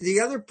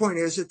the other point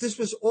is that this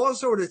was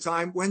also at a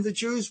time when the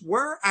Jews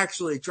were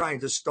actually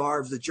trying to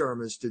starve the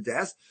Germans to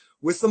death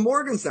with the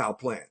Morgenthau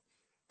Plan.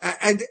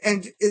 And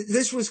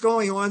this was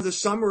going on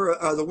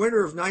the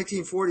winter of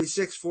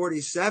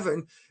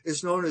 1946-47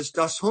 is known as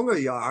Das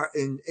Hungerjahr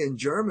in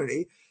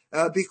Germany,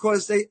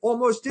 because they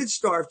almost did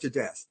starve to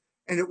death.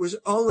 And it was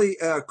only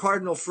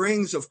Cardinal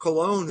Frings of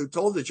Cologne who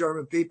told the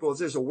German people, if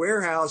there's a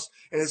warehouse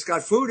and it's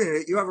got food in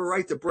it, you have a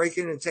right to break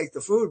in and take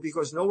the food,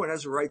 because no one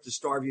has a right to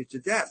starve you to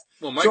death.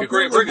 Well, Mike,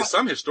 according to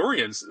some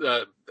historians,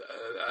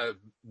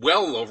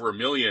 well over a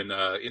million,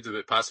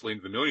 possibly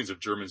into the millions of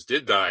Germans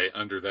did die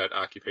under that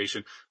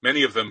occupation.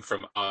 Many of them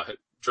from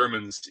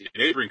Germans in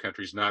neighboring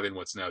countries, not in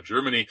what's now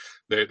Germany.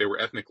 They were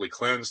ethnically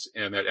cleansed,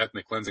 and that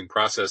ethnic cleansing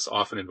process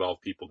often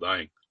involved people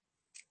dying.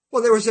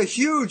 Well, there was a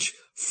huge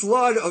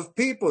flood of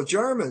people,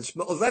 Germans,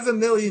 11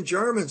 million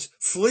Germans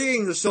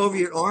fleeing the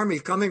Soviet army,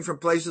 coming from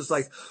places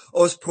like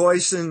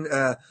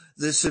Ostpreußen,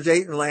 the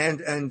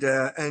Sudetenland, and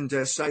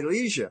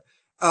Silesia,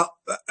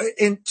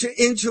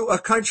 into a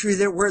country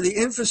where the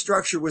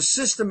infrastructure was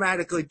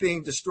systematically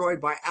being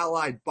destroyed by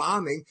Allied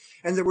bombing,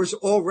 and there was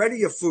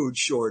already a food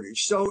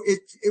shortage. So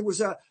it was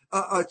a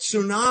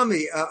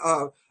tsunami,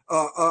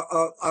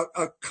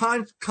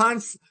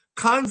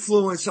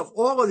 confluence of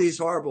all of these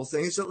horrible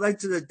things that led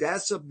to the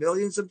deaths of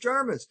millions of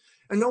Germans.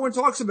 And no one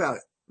talks about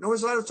it. No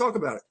one's allowed to talk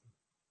about it.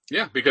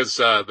 Yeah, because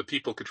the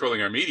people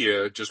controlling our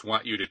media just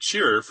want you to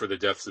cheer for the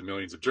deaths of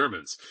millions of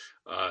Germans.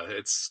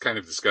 It's kind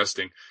of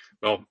disgusting.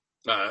 Well,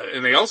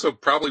 and they also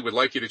probably would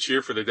like you to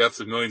cheer for the deaths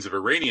of millions of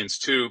Iranians,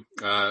 too.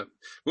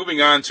 Moving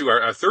on to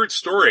our third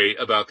story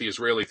about the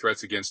Israeli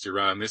threats against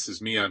Iran. This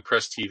is me on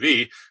Press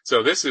TV.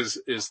 So this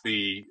is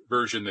the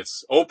version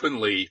that's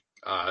openly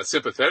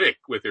sympathetic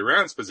with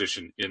Iran's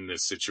position in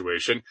this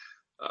situation.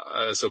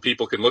 So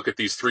people can look at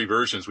these three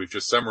versions. We've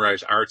just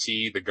summarized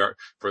RT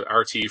for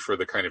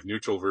the kind of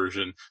neutral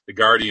version, The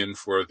Guardian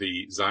for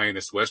the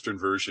Zionist Western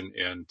version,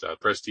 and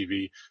Press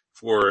TV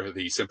for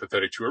the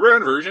sympathetic to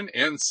Iran version,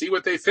 and see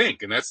what they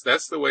think. And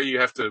that's the way you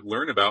have to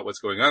learn about what's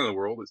going on in the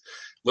world, is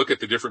look at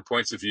the different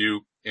points of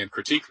view and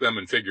critique them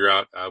and figure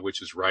out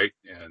which is right,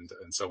 and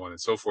so on and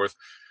so forth.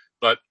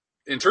 But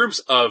in terms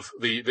of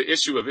the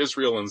issue of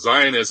Israel and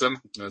Zionism,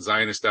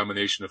 Zionist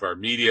domination of our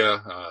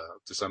media,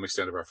 to some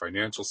extent of our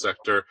financial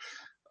sector,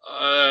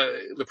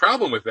 the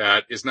problem with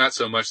that is not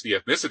so much the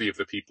ethnicity of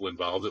the people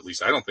involved, at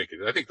least I don't think it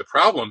is. I think the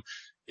problem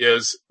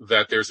is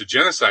that there's a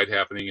genocide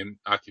happening in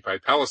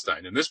occupied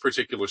Palestine. And this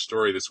particular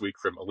story this week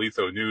from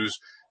Aletho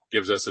News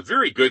gives us a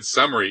very good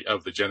summary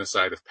of the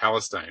genocide of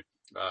Palestine.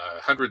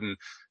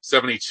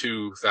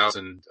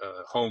 172,000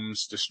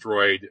 homes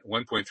destroyed,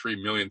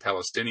 1.3 million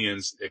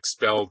Palestinians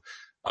expelled,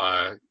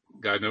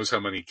 God knows how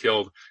many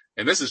killed.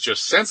 And this is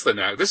just since the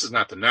Nakba. This is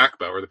not the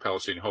Nakba or the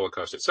Palestinian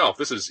Holocaust itself.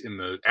 This is in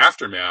the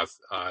aftermath,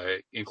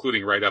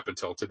 including right up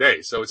until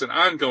today. So it's an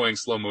ongoing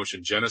slow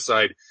motion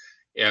genocide.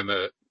 And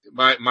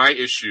my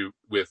issue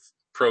with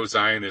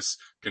pro-Zionists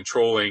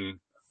controlling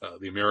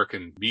the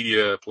American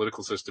media,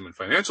 political system, and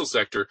financial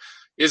sector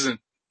isn't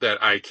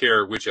that I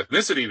care which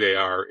ethnicity they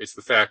are. It's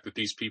the fact that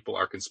these people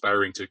are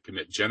conspiring to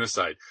commit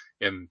genocide.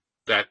 And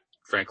that,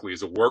 frankly,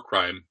 is a war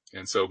crime.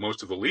 And so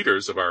most of the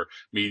leaders of our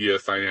media,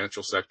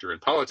 financial sector,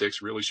 and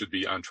politics really should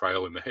be on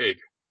trial in The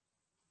Hague.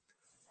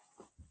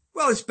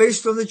 Well, it's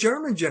based on the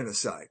German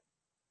genocide.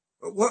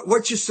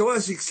 What you saw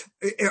is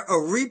a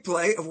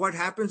replay of what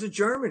happened to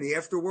Germany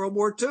after World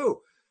War II.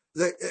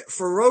 The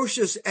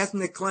ferocious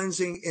ethnic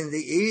cleansing in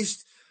the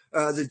East,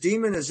 the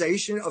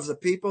demonization of the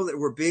people that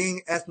were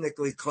being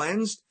ethnically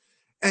cleansed.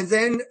 And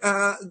then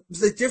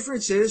the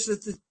difference is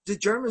that the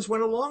Germans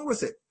went along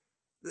with it.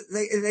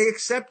 They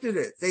accepted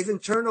it. They've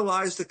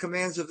internalized the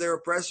commands of their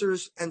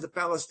oppressors, and the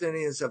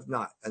Palestinians have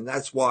not. And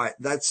that's why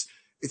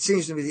it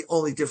seems to me the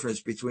only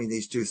difference between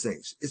these two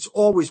things. It's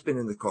always been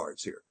in the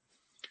cards here.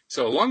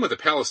 So along with the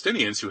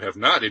Palestinians who have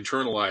not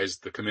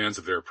internalized the commands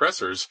of their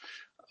oppressors,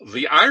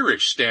 the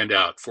Irish stand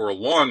out for a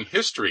long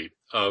history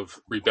of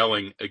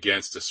rebelling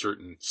against a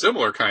certain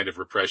similar kind of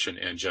repression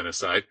and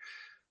genocide.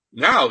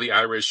 Now the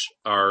Irish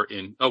are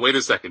in, oh, wait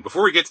a second.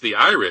 Before we get to the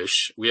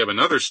Irish, we have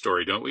another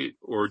story, don't we?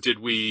 Or did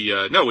we,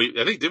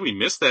 did we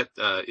miss that,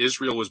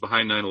 Israel was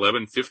behind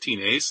 9/11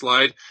 15A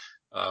slide?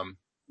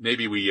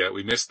 Maybe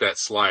we missed that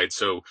slide.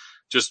 So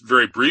just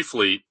very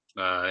briefly,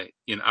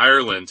 in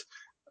Ireland,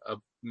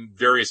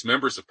 various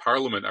members of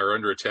parliament are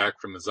under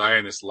attack from the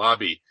Zionist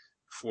lobby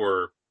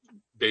for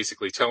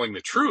basically telling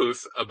the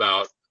truth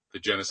about the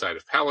genocide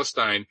of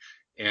Palestine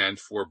and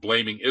for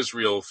blaming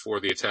Israel for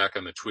the attack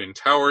on the Twin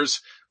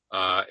Towers.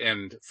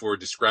 And for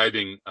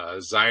describing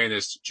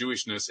Zionist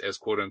Jewishness as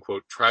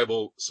quote-unquote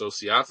tribal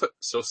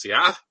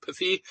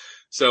sociopathy.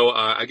 So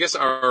I guess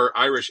our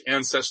Irish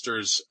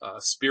ancestors'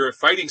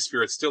 fighting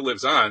spirit still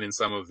lives on in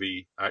some of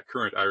the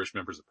current Irish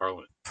members of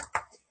parliament.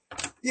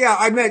 Yeah,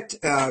 I met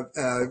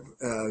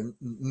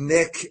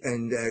Nick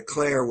and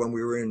Claire when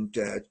we were in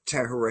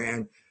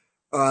Tehran.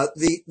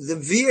 The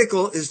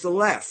vehicle is the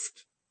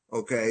left.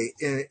 Okay,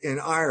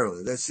 in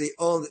Ireland, that's the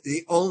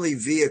only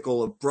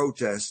vehicle of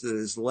protest that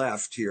is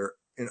left here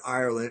in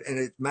Ireland, and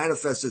it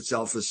manifests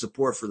itself as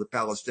support for the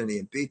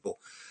Palestinian people.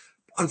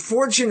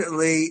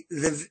 Unfortunately,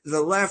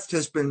 the left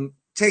has been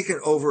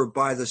taken over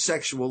by the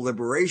sexual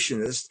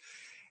liberationists,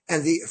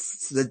 and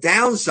the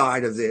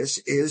downside of this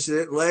is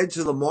that it led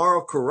to the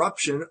moral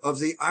corruption of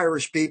the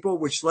Irish people,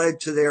 which led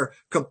to their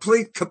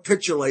complete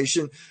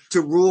capitulation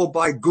to rule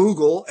by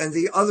Google and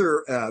the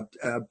other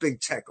big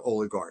tech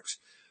oligarchs,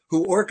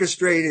 who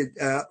orchestrated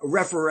a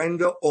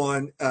referenda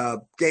on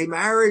gay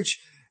marriage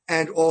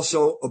and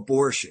also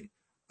abortion.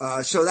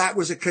 So that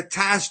was a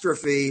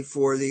catastrophe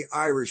for the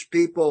Irish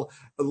people,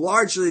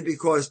 largely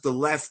because the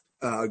left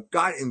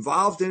got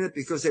involved in it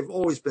because they've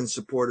always been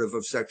supportive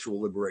of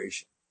sexual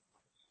liberation.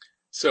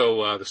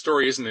 So the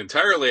story isn't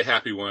entirely a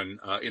happy one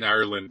in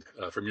Ireland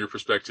from your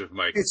perspective,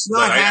 Mike. It's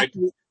not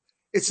happy.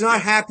 It's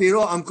not happy at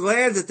all. I'm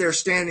glad that they're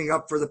standing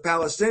up for the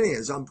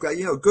Palestinians.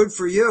 Good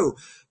for you.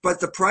 But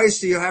the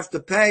price that you have to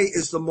pay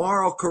is the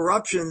moral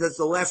corruption that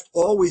the left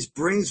always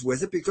brings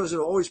with it because it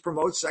always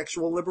promotes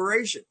sexual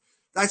liberation.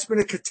 That's been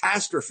a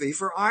catastrophe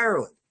for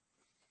Ireland.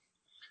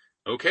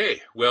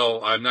 Okay.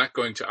 Well, I'm not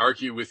going to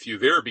argue with you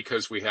there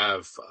because we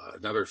have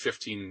another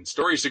 15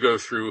 stories to go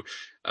through,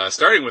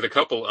 starting with a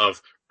couple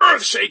of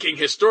earth-shaking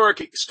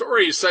historic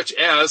stories such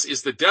as,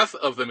 is the death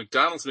of the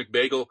McDonald's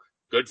McBagel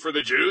good for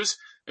the Jews?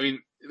 I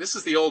mean, this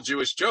is the old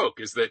Jewish joke,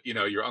 is that,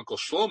 your Uncle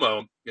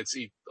Shlomo,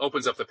 he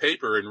opens up the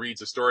paper and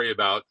reads a story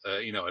about,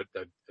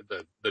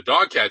 the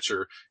dog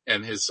catcher,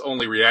 and his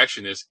only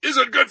reaction is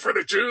it good for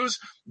the Jews?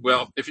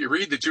 Well, if you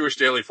read the Jewish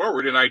Daily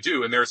Forward, and I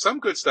do, and there's some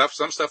good stuff,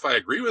 some stuff I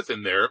agree with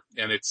in there,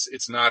 and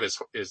it's not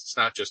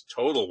just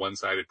total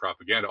one-sided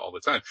propaganda all the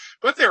time,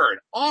 but there are an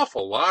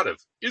awful lot of,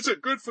 is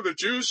it good for the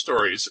Jews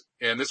stories?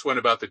 And this one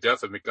about the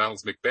death of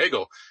McDonald's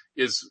McBagel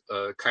is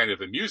kind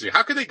of amusing.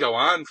 How could they go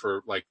on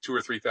for like 2,000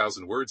 or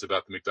 3,000 words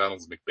about the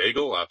McDonald's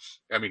McBagel?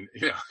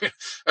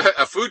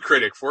 A food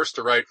critic forced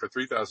to write for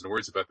 3,000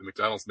 words about the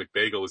McDonald's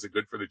McBagel, is it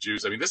good for the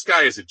Jews? I mean, this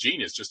guy is a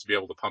genius just to be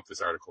able to pump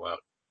this article out.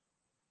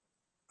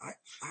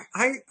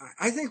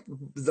 I think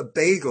the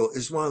bagel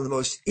is one of the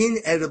most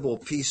inedible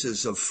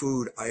pieces of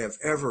food I have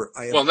ever.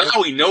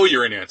 Now we know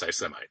you're an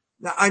anti-Semite.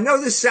 Now I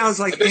know this sounds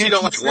like I bet you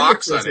don't like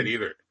lox on it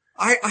either.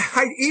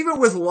 I even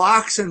with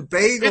lox and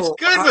bagel.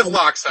 It's good with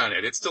lox on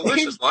it. It's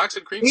delicious. Lox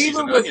and cream cheese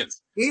and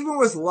onions. Even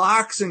with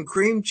lox and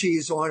cream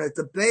cheese on it,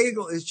 the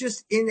bagel is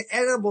just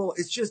inedible.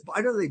 It's just,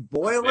 I don't know, they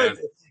boil it.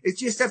 It's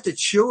just have to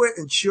chew it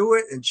and chew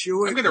it and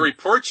chew it. I'm going to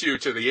report you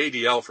to the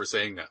ADL for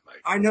saying that,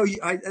 Mike. I know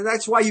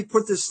that's why you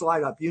put this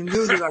slide up. You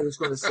knew that I was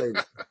going to say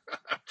that.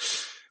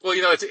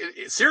 Well,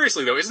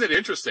 seriously though, isn't it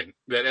interesting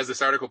that, as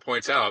this article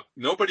points out,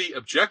 nobody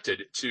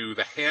objected to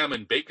the ham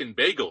and bacon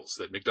bagels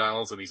that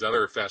McDonald's and these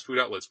other fast food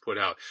outlets put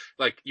out?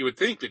 Like, you would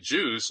think that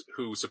Jews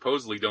who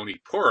supposedly don't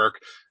eat pork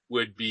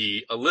would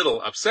be a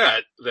little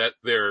upset that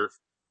their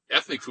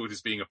ethnic food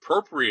is being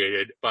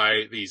appropriated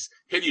by these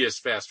hideous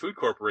fast food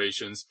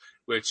corporations,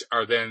 which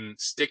are then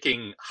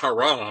sticking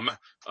haram,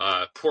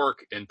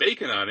 pork and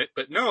bacon on it.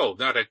 But no,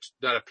 not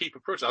a peep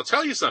approach. I'll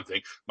tell you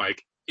something,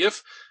 Mike.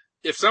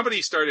 If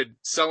somebody started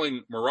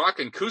selling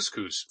Moroccan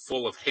couscous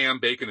full of ham,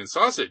 bacon, and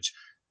sausage,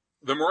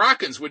 the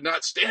Moroccans would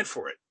not stand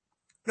for it.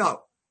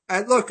 No.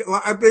 And look,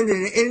 I've been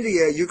in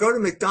India. You go to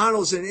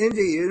McDonald's in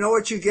India, you know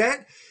what you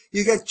get?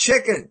 You get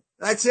chicken.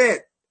 That's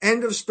it.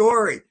 End of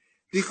story.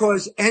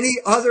 Because any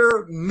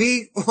other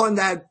meat on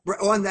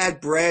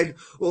that bread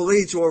will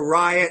lead to a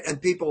riot and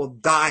people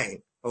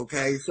dying.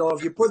 Okay, so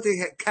if you put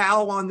the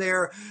cow on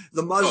there,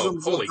 the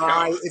Muslims will holy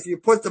die. cow. If you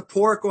put the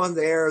pork on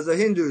there, the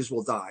Hindus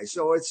will die.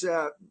 So it's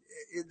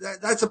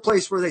that's a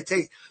place where they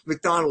take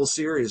McDonald's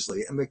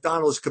seriously, and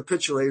McDonald's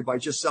capitulated by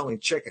just selling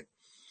chicken.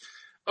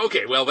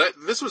 Okay, well,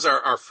 this was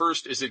our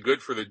first "Is it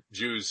good for the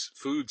Jews"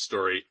 food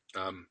story.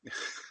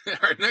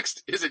 Our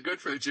next "Is it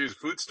good for the Jews"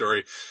 food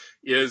story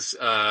is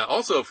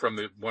also from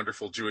the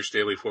wonderful Jewish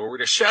Daily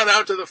Forward. A shout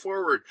out to the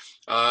Forward.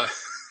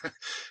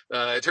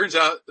 It turns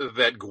out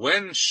that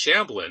Gwen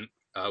Shamblin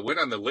went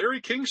on the Larry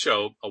King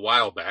Show a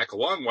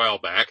long while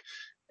back,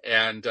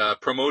 and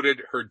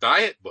promoted her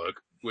diet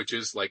book, which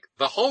is like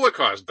the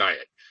Holocaust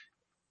diet.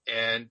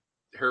 And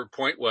her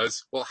point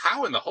was, well,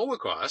 how in the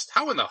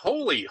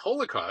holy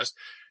Holocaust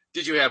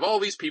did you have all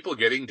these people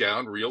getting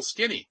down real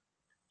skinny?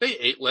 They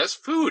ate less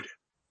food.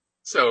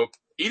 So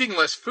eating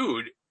less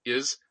food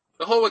is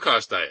the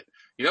Holocaust diet.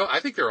 I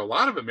think there are a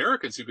lot of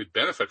Americans who could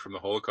benefit from the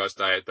Holocaust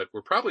diet, but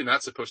we're probably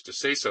not supposed to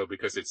say so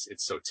because it's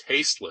so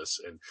tasteless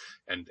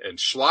and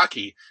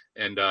schlocky,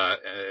 and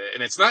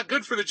it's not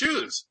good for the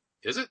Jews,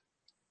 is it?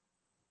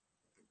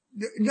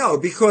 No,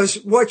 because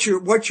what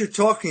you're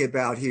talking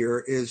about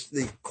here is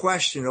the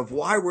question of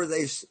why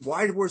was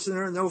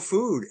there no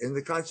food in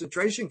the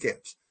concentration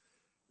camps?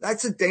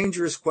 That's a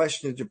dangerous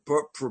question to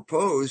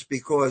propose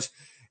because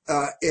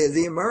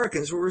the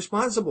Americans were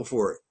responsible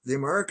for it. The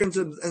Americans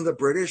and the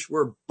British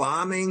were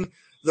bombing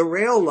the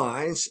rail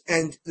lines,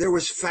 and there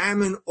was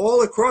famine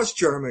all across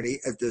Germany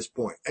at this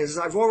point. As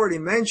I've already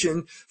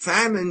mentioned,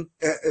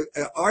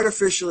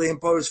 artificially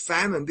imposed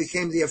famine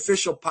became the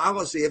official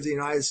policy of the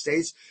United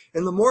States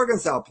in the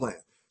Morgenthau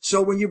Plan.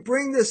 So when you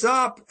bring this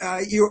up,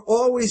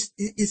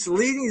 it's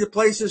leading to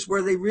places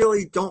where they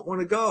really don't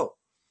want to go.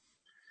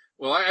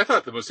 Well, I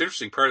thought the most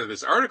interesting part of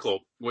this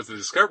article was the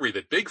discovery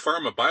that big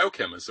pharma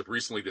biochemists have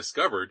recently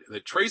discovered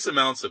that trace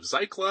amounts of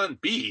Zyklon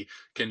B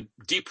can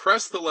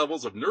depress the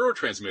levels of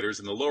neurotransmitters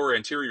in the lower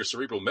anterior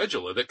cerebral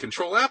medulla that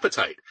control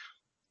appetite.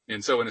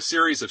 And so in a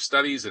series of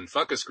studies and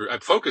focus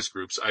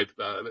groups,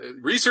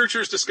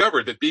 researchers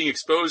discovered that being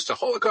exposed to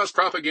Holocaust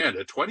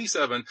propaganda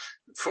 24/7,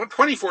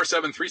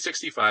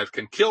 365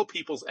 can kill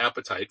people's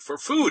appetite for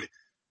food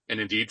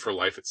and indeed for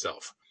life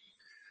itself.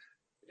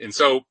 And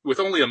so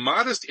with only a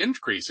modest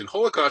increase in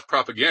Holocaust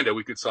propaganda,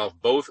 we could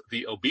solve both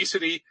the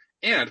obesity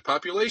and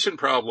population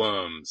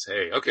problems.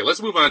 Hey, okay,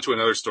 let's move on to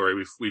another story.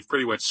 We've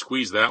pretty much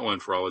squeezed that one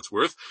for all it's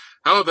worth.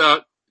 How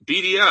about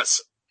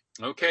BDS?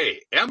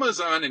 Okay,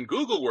 Amazon and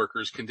Google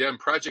workers condemn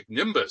Project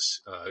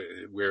Nimbus,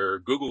 where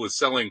Google is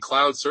selling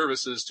cloud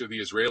services to the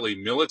Israeli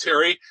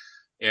military.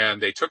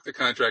 And they took the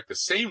contract the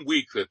same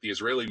week that the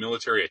Israeli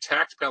military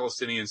attacked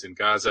Palestinians in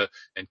Gaza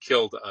and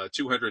killed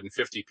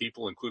 250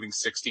 people, including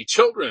 60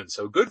 children.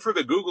 So good for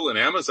the Google and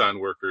Amazon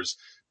workers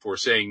for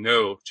saying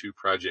no to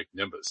Project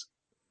Nimbus.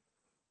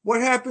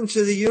 What happened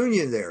to the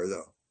union there,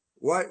 though?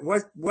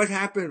 What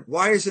happened?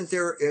 Why isn't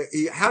there?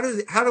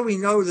 How do we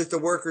know that the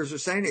workers are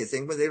saying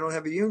anything when they don't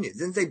have a union?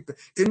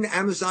 Didn't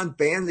Amazon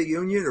ban the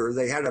union, or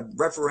they had a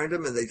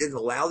referendum and they didn't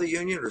allow the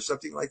union, or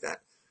something like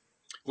that?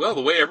 Well,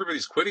 the way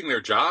everybody's quitting their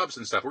jobs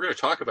and stuff, we're going to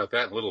talk about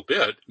that in a little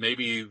bit.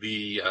 Maybe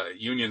the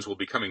unions will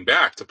be coming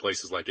back to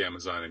places like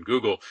Amazon and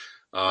Google.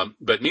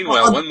 But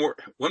meanwhile, one more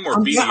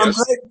BDS.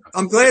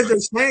 I'm glad they're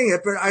saying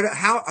it, but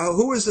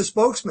who is the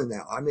spokesman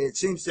now? I mean, it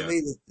seems to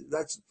me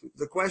that's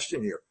the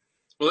question here.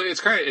 Well,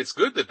 it's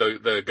good that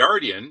the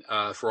Guardian,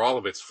 for all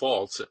of its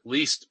faults, at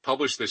least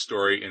published this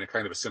story in a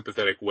kind of a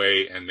sympathetic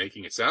way and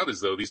making it sound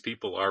as though these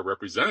people are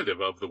representative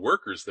of the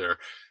workers there.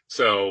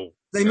 So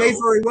they may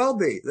very well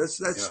be.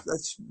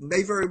 That's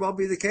may very well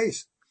be the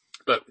case.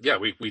 But yeah,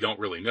 we don't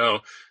really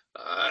know.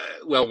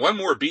 Well, one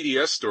more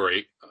BDS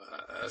story.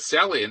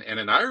 Sally, and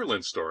an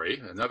Ireland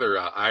story, another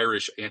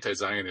Irish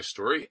anti-Zionist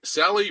story.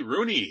 Sally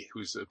Rooney,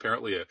 who's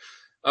apparently a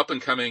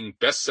up-and-coming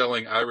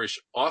best-selling Irish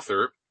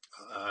author,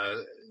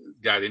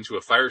 got into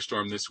a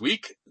firestorm this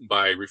week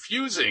by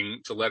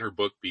refusing to let her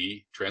book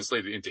be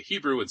translated into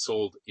Hebrew and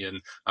sold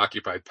in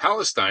occupied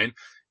Palestine.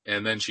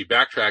 And then she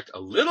backtracked a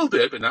little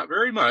bit, but not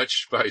very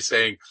much, by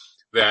saying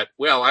that,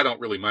 well, I don't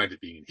really mind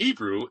it being in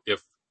Hebrew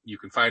if you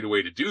can find a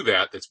way to do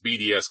that that's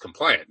BDS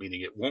compliant,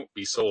 meaning it won't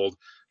be sold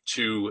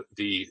to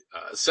the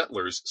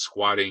settlers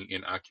squatting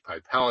in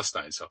occupied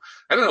Palestine. So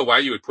I don't know why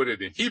you would put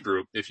it in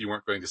Hebrew if you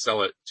weren't going to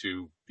sell it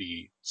to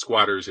the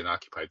squatters in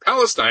occupied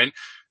Palestine.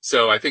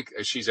 So I think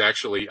she's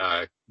actually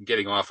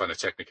getting off on a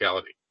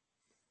technicality.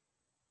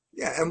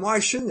 Yeah, and why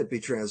shouldn't it be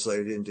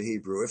translated into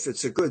Hebrew? If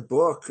it's a good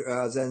book,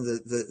 then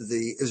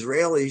the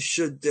Israelis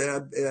should,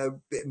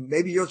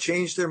 maybe you'll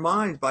change their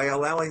mind by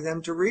allowing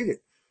them to read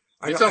it.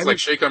 It sounds like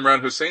Sheikh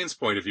Imran Hussein's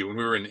point of view. When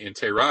we were in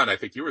Tehran, I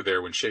think you were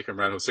there when Sheikh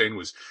Imran Hussein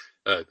was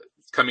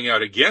coming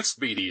out against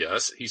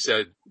BDS. He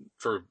said,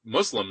 for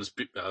Muslims,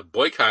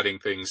 boycotting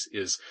things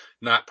is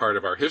not part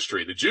of our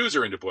history. The Jews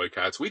are into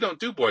boycotts. We don't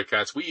do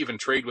boycotts. We even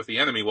trade with the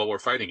enemy while we're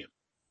fighting him.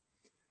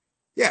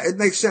 Yeah, it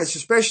makes sense,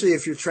 especially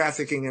if you're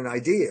trafficking in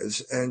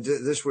ideas, and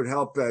this would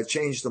help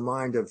change the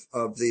mind of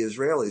the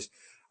Israelis.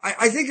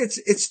 I think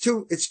it's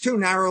too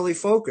narrowly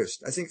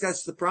focused. I think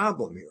that's the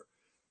problem here.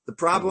 The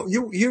problem,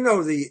 you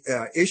know, the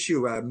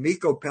issue,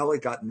 Miko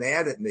Pellet got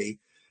mad at me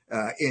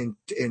in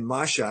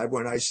Mashhad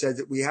when I said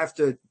that we have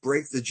to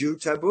break the Jew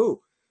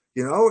taboo.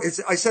 You know,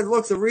 I said,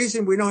 look, the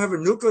reason we don't have a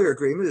nuclear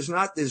agreement is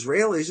not the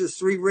Israelis, it's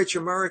 3 rich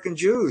American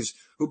Jews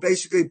who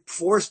basically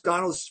forced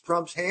Donald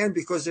Trump's hand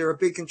because they were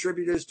big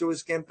contributors to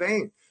his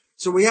campaign.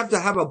 So we have to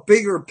have a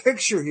bigger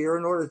picture here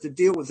in order to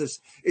deal with this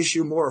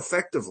issue more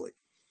effectively.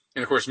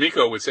 And of course,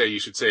 Miko would say you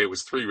should say it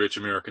was 3 rich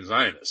American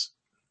Zionists.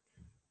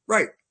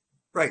 Right.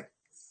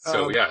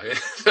 So yeah,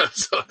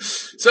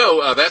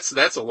 so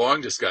that's a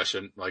long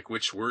discussion, like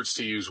which words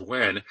to use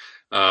when.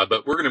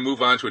 But we're going to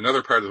move on to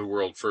another part of the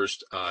world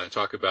first, and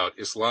talk about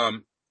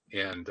Islam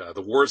and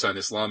the wars on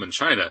Islam in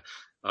China.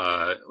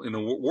 In the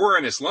war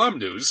on Islam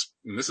news,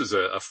 and this is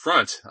a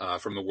front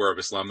from the War of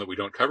Islam that we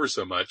don't cover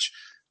so much,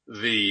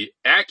 the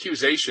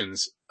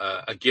accusations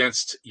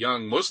against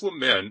young Muslim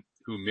men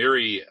who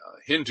marry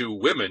Hindu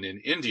women in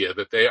India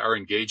that they are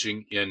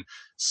engaging in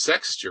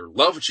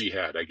love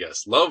jihad, I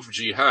guess. Love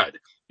jihad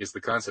is the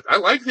concept. I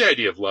like the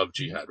idea of love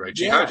jihad, right?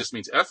 Yeah. Jihad just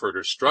means effort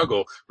or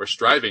struggle or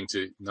striving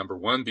to, number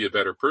 1, be a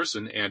better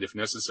person, and if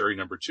necessary,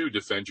 number 2,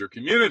 defend your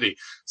community.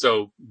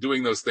 So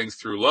doing those things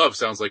through love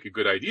sounds like a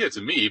good idea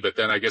to me, but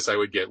then I guess I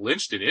would get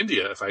lynched in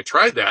India if I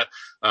tried that.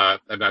 I'm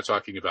not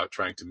talking about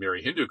trying to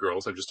marry Hindu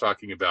girls. I'm just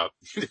talking about,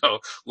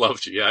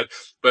 love jihad.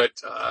 But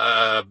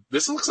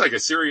this looks like a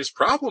serious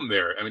problem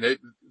there. I mean,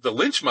 the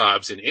lynch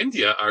mobs in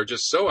India are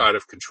just so out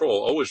of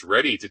control, always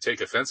ready to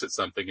take offense at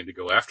something and to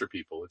go after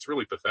people. It's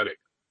really pathetic.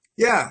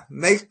 Yeah,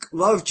 make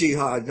love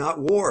jihad, not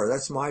war.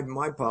 That's my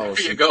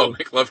policy. There you go.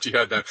 Make love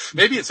jihad now.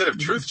 Maybe instead of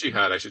truth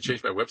jihad, I should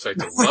change my website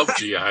to love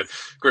jihad.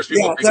 Of course,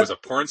 people think it was a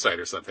porn site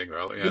or something.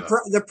 Well, yeah.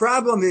 The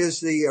problem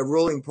is the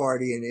ruling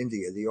party in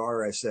India, the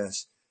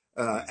RSS,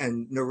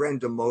 and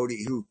Narendra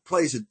Modi, who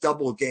plays a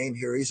double game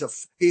here.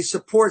 He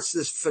supports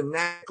this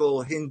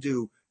fanatical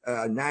Hindu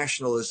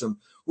nationalism,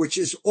 which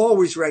is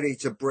always ready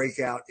to break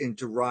out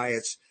into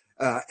riots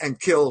and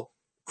kill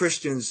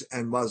Christians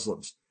and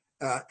Muslims.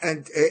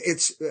 And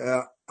it's,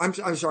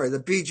 I'm sorry, the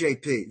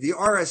BJP, the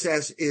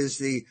RSS is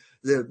the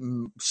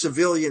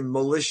civilian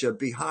militia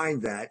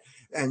behind that.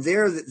 And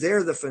they're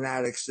the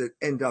fanatics that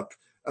end up,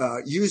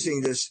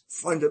 using this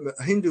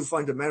Hindu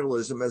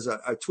fundamentalism as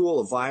a tool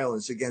of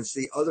violence against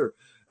the other,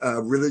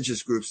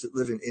 religious groups that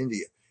live in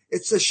India.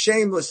 It's a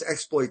shameless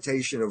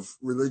exploitation of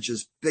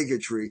religious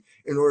bigotry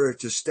in order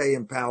to stay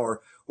in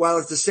power, while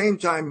at the same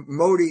time,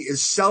 Modi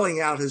is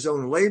selling out his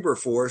own labor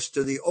force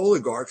to the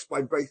oligarchs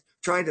by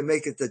trying to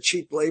make it the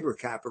cheap labor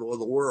capital of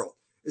the world.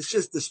 It's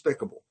just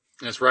despicable.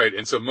 That's right.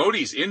 And so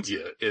Modi's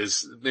India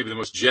is maybe the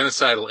most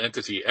genocidal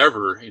entity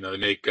ever.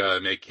 They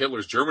make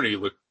Hitler's Germany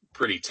look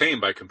pretty tame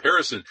by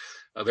comparison.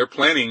 They're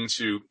planning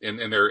to,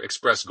 and their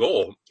express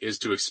goal is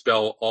to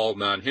expel all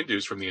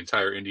non-Hindus from the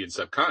entire Indian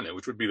subcontinent,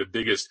 which would be the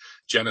biggest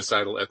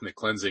genocidal ethnic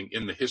cleansing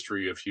in the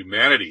history of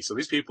humanity. So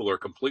these people are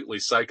completely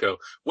psycho,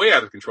 way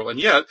out of control. And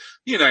yet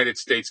the United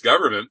States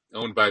government,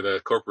 owned by the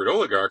corporate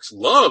oligarchs,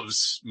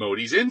 loves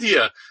Modi's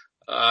India.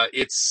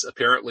 It's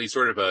apparently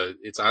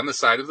it's on the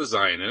side of the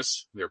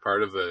Zionists. They're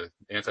part of the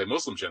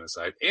anti-Muslim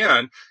genocide,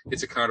 and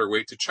it's a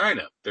counterweight to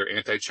China. They're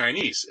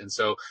anti-Chinese. And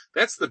so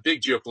that's the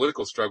big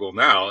geopolitical struggle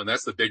now. And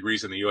that's the big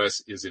reason the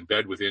U.S. is in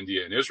bed with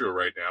India and Israel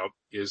right now,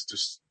 is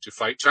to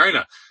fight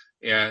China.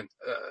 And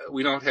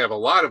we don't have a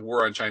lot of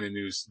war on China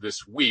news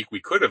this week.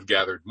 We could have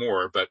gathered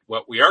more, but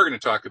what we are going to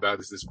talk about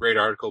is this great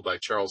article by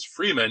Charles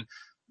Freeman,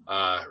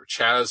 or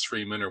Chaz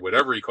Freeman, or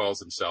whatever he calls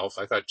himself.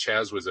 I thought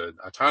Chaz was an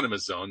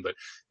autonomous zone, but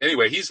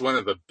anyway, he's one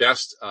of the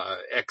best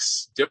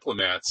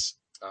ex-diplomats,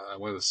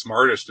 one of the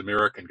smartest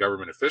American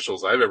government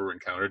officials I've ever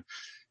encountered.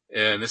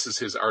 And this is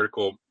his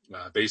article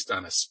based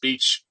on a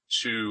speech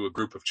to a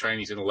group of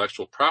Chinese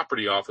intellectual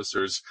property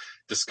officers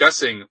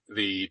discussing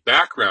the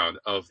background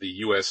of the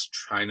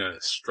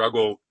U.S.-China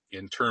struggle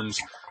in terms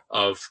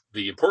of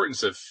the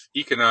importance of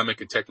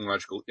economic and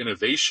technological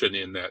innovation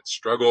in that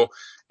struggle,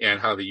 and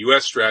how the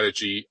U.S.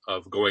 strategy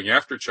of going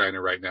after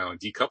China right now and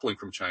decoupling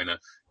from China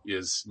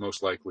is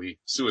most likely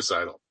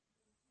suicidal.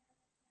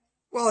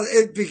 Well,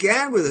 it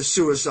began with a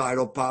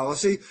suicidal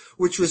policy,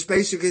 which was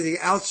basically the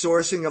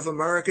outsourcing of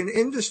American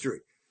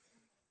industry.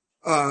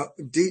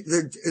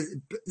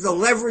 The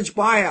leverage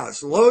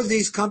buyouts, load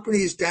these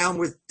companies down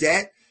with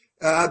debt,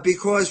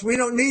 because we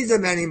don't need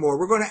them anymore.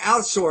 We're going to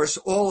outsource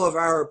all of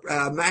our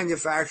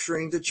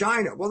manufacturing to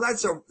China. Well,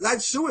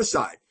 that's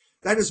suicide.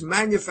 That is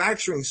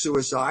manufacturing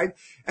suicide.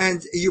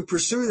 And you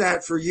pursue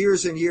that for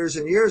years and years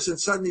and years, and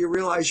suddenly you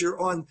realize you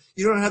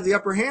don't have the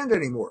upper hand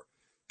anymore,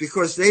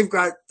 because they've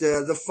got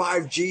the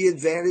 5G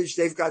advantage.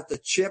 They've got the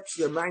chips.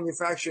 They're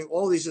manufacturing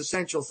all these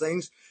essential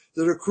things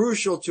that are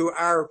crucial to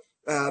our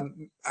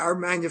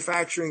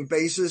manufacturing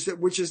basis,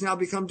 which has now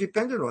become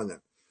dependent on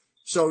them.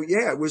 So,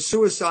 yeah, it was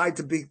suicide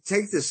to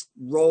take this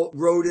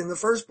road in the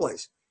first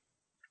place.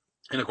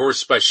 And, of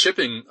course, by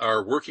shipping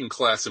our working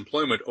class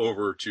employment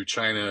over to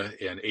China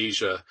and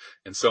Asia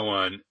and so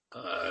on,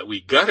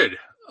 we gutted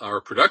our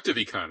productive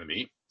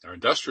economy, our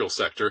industrial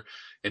sector.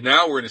 And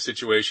now we're in a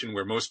situation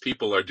where most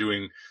people are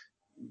doing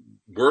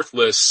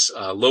worthless,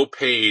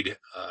 low-paid,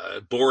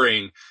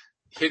 boring,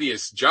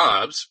 hideous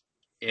jobs.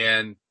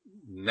 And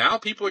now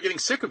people are getting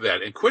sick of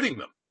that and quitting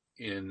them.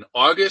 In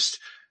August,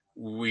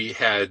 we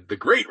had the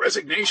Great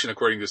Resignation,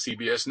 according to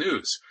CBS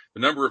News.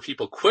 The number of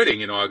people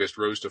quitting in August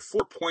rose to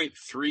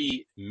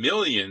 4.3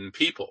 million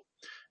people,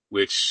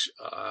 which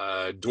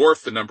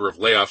dwarfed the number of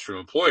layoffs from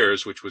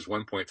employers, which was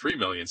 1.3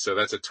 million. So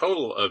that's a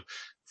total of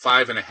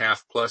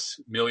 5.5+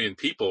 million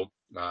people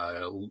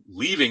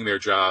leaving their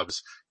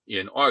jobs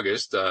in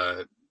August.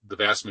 The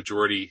vast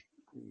majority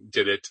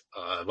did it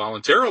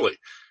voluntarily.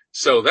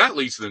 So that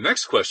leads to the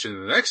next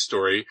question, the next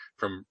story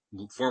from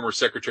former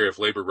Secretary of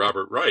Labor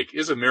Robert Reich.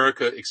 Is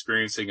America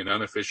experiencing an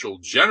unofficial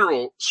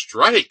general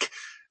strike?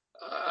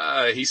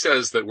 He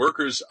says that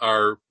workers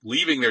are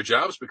leaving their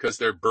jobs because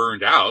they're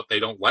burned out. They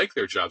don't like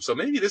their jobs. So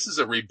maybe this is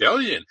a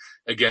rebellion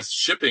against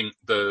shipping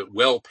the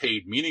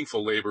well-paid,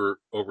 meaningful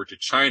labor over to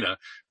China.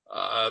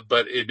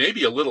 But it may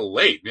be a little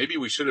late. Maybe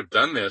we should have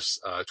done this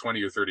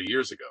 20 or 30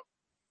 years ago.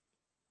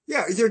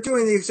 Yeah, they're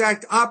doing the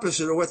exact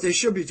opposite of what they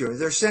should be doing.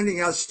 They're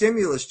sending out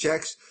stimulus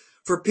checks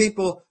for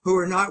people who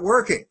are not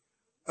working.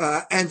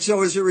 And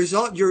so as a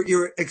result,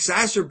 you're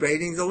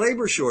exacerbating the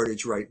labor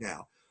shortage right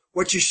now.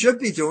 What you should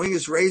be doing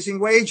is raising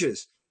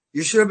wages.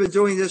 You should have been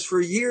doing this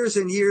for years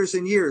and years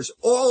and years.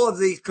 All of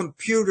the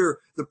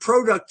the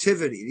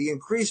productivity, the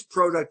increased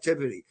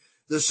productivity,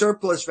 the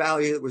surplus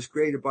value that was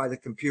created by the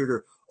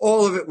computer,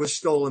 all of it was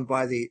stolen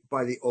by the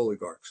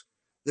oligarchs.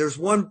 There's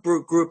one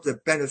group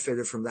that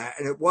benefited from that,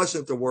 and it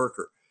wasn't the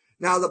worker.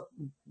 Now,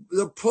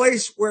 the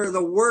place where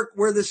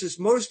this is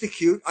most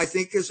acute, I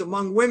think, is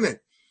among women,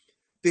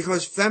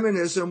 because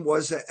feminism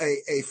was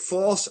a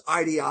false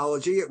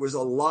ideology. It was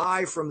a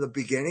lie from the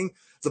beginning.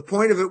 The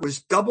point of it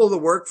was double the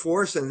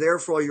workforce and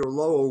therefore your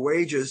lower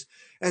wages.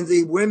 And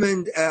the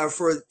women,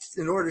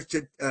 in order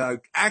to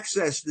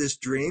access this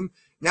dream,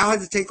 now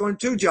had to take on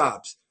 2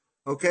 jobs.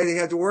 Okay, they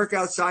had to work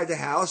outside the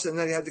house, and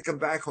then they had to come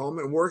back home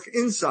and work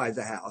inside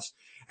the house.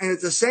 And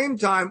at the same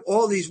time,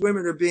 all these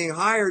women are being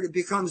hired. It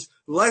becomes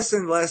less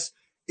and less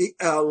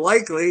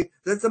likely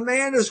that the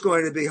man is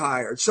going to be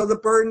hired. So the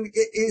burden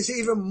is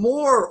even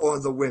more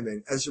on the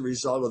women as a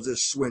result of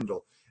this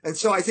swindle. And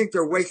so I think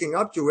they're waking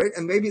up to it.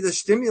 And maybe the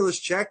stimulus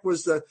check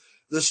was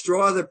the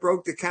straw that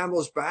broke the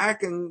camel's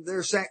back. And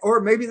they're saying,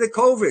 or maybe the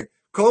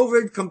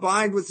COVID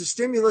combined with the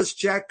stimulus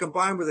check,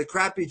 combined with a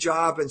crappy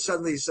job. And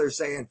suddenly they're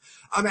saying,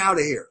 I'm out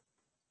of here.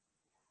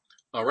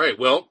 All right.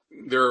 Well,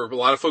 there are a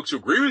lot of folks who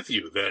agree with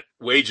you that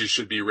wages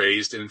should be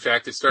raised. And in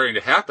fact, it's starting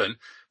to happen.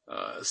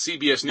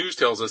 CBS News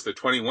tells us that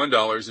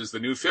 $21 is the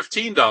new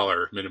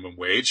 $15 minimum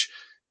wage,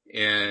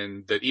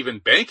 and that even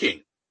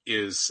banking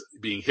is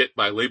being hit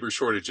by labor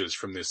shortages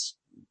from this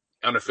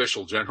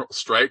unofficial general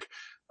strike.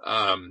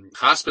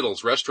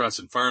 Hospitals, restaurants,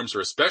 and farms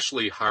are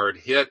especially hard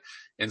hit.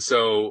 And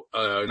so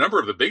a number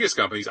of the biggest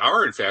companies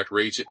are, in fact,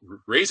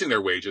 raising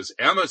their wages.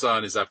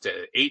 Amazon is up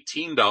to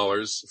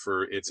 $18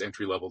 for its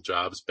entry-level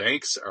jobs.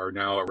 Banks are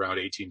now around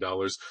 $18.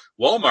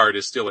 Walmart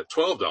is still at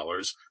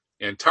 $12.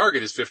 And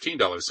Target is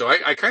 $15. So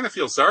I kind of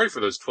feel sorry for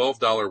those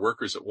 $12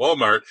 workers at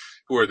Walmart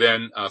who are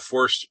then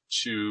forced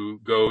to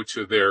go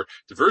to their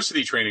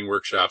diversity training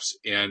workshops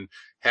and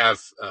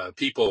have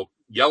people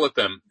yell at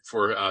them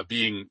for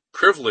being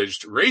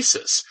privileged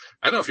racists.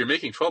 I don't know, if you're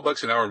making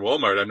 $12 an hour in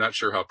Walmart, I'm not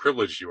sure how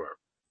privileged you are.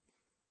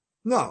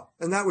 No,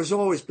 and that was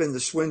always been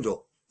the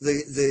swindle.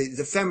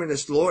 The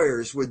feminist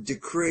lawyers would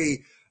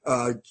decree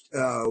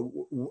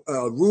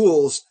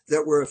rules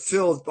that were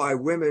filled by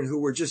women who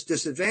were just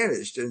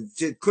disadvantaged and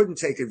couldn't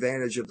take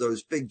advantage of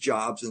those big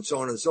jobs and so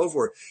on and so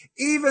forth.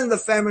 Even the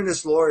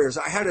feminist lawyers,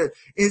 I had an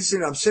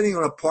incident. I'm sitting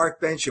on a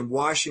park bench in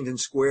Washington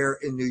Square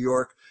in New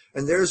York,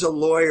 and there's a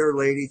lawyer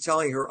lady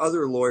telling her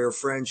other lawyer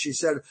friend, she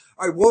said,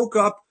 I woke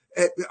up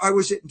I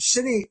was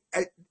sitting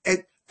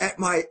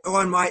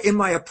in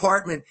my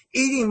apartment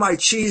eating my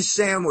cheese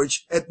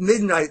sandwich at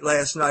midnight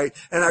last night,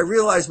 and I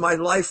realized my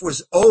life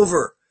was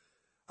over.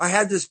 I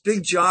had this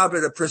big job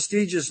at a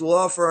prestigious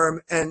law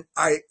firm, and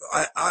I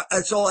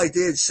that's all I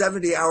did,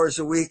 70 hours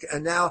a week.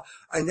 And now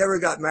I never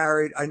got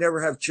married. I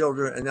never have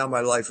children. And now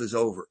my life is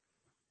over.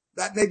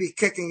 That may be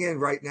kicking in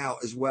right now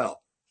as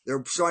well.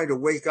 They're starting to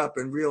wake up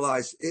and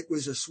realize it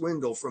was a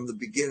swindle from the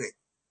beginning.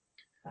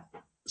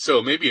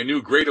 So maybe a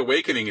new great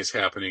awakening is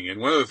happening. And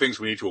one of the things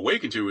we need to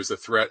awaken to is the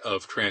threat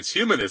of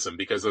transhumanism,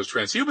 because those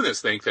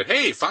transhumanists think that,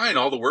 hey, fine,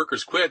 all the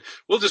workers quit.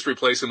 We'll just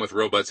replace them with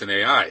robots and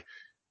AI.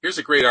 Here's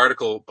a great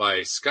article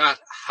by Scott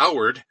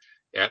Howard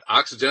at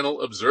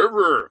Occidental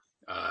Observer,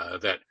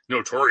 that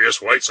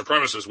notorious white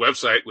supremacist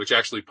website, which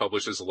actually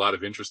publishes a lot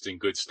of interesting,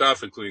 good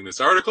stuff, including this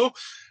article.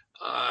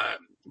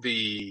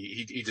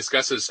 He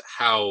discusses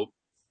how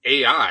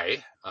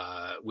AI,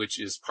 which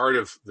is part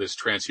of this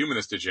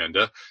transhumanist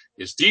agenda,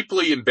 is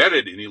deeply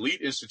embedded in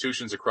elite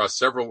institutions across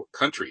several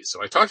countries.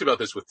 So I talked about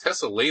this with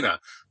Tessa Lena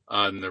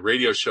on the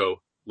radio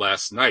show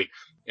last night.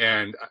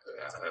 And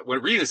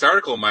when reading this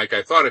article, Mike,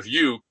 I thought of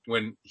you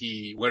when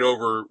he went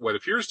over what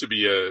appears to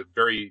be a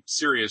very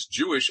serious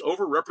Jewish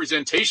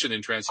overrepresentation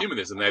in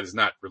transhumanism. That is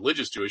not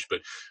religious Jewish,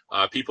 but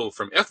people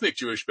from ethnic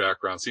Jewish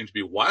backgrounds seem to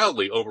be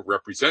wildly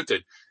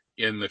overrepresented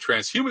in the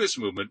transhumanist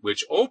movement,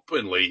 which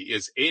openly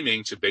is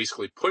aiming to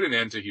basically put an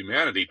end to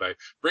humanity by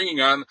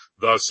bringing on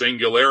the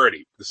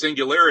singularity. The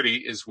singularity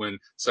is when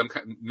some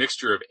kind of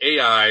mixture of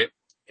AI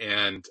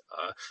and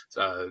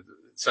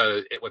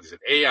what is it?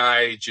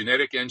 AI,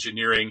 genetic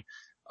engineering,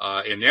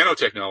 and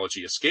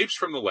nanotechnology escapes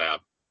from the lab.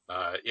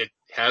 It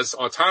has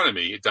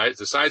autonomy. It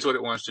decides what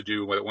it wants to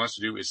do. What it wants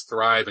to do is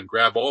thrive and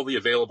grab all the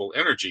available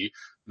energy,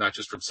 not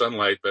just from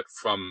sunlight, but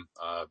from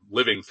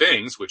living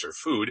things, which are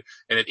food,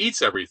 and it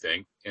eats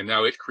everything. And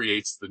now it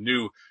creates the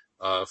new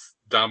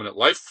dominant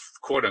life,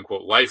 quote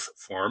unquote, life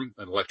form.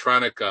 An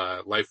electronic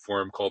life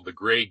form called the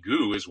gray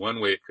goo is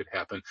one way it could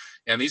happen.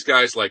 And these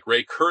guys like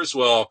Ray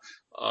Kurzweil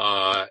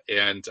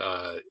and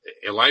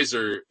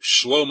Eliezer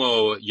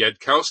Shlomo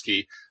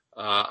Yudkowsky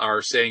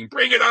are saying,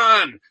 bring it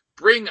on!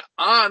 Bring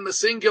on the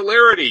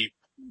singularity!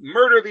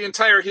 Murder the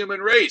entire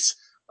human race!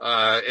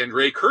 And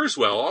Ray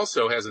Kurzweil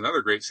also has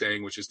another great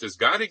saying, which is, does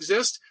God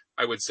exist?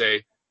 I would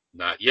say,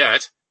 not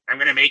yet. I'm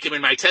going to make him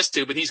in my test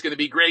tube, and he's going to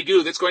be gray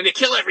goo that's going to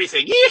kill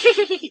everything.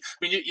 I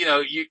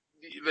mean,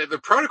 the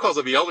protocols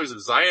of the Elders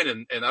of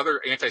Zion and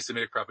other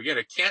anti-Semitic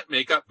propaganda can't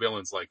make up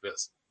villains like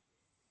this.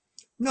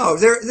 No,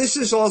 this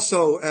is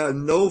also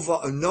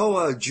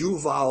Noah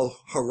Yuval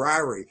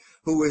Harari,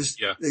 who is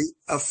the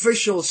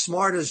official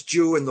smartest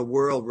Jew in the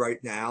world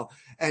right now.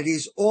 And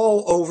he's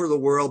all over the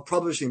world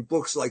publishing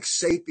books like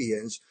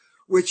Sapiens,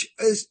 which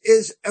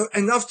is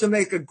enough to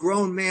make a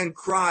grown man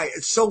cry.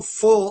 It's so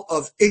full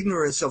of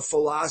ignorance of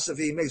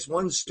philosophy. He makes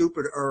one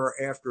stupid error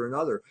after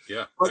another.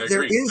 Yeah, but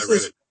there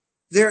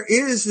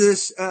is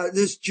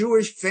this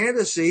Jewish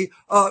fantasy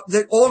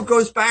that all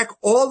goes back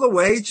all the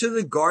way to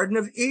the Garden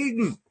of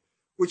Eden,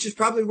 which is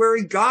probably where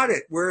he got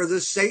it, where the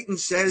Satan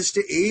says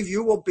to Eve,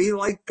 you will be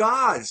like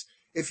gods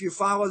if you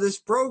follow this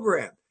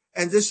program.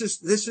 And this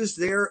is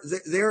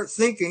their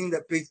thinking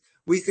that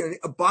we can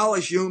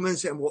abolish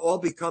humans and we'll all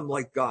become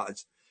like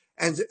gods.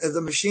 And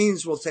the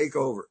machines will take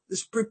over.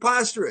 It's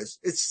preposterous.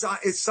 It's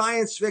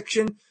science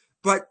fiction,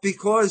 but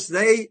because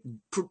they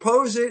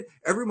propose it,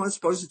 everyone's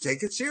supposed to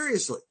take it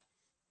seriously.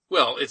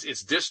 Well, it's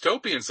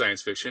dystopian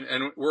science fiction,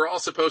 and we're all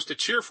supposed to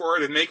cheer for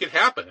it and make it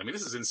happen. I mean,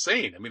 this is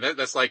insane. I mean,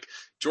 that's like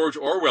George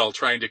Orwell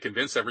trying to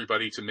convince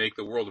everybody to make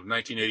the world of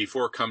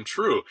 1984 come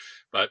true.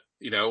 But,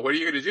 what are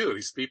you going to do?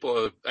 These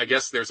people, I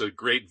guess there's a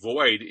great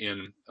void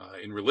in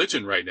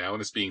religion right now, and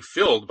it's being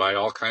filled by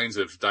all kinds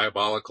of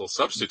diabolical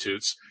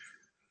substitutes.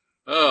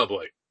 Oh,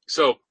 boy.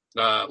 So,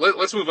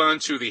 let's move on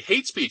to the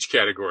hate speech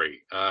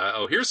category.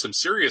 Here's some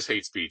serious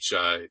hate speech.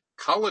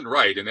 Colin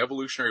Wright, an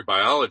evolutionary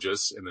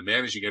biologist and the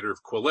managing editor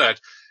of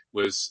Quillette,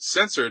 was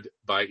censored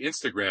by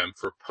Instagram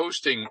for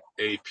posting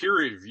a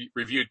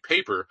peer-reviewed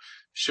paper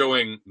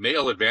showing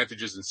male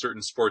advantages in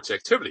certain sports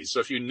activities. So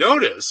if you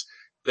notice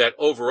that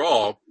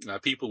overall,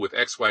 people with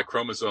XY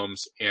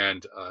chromosomes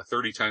and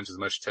 30 times as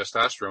much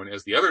testosterone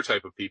as the other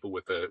type of people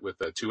with the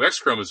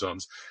 2X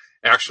chromosomes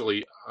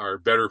actually are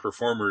better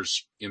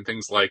performers in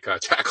things like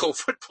tackle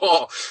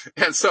football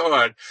and so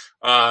on.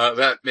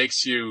 That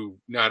makes you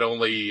not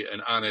only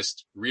an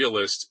honest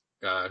realist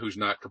who's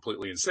not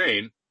completely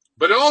insane,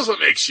 but it also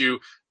makes you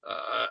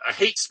a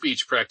hate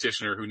speech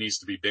practitioner who needs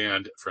to be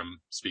banned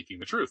from speaking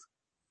the truth.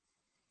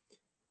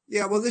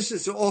 Yeah, well, this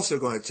is also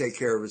going to take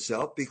care of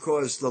itself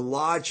because the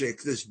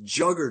logic, this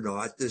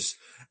juggernaut, this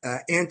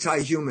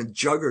anti-human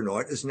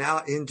juggernaut is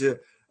now into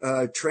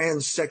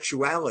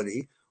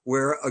transsexuality,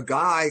 where a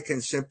guy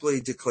can simply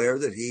declare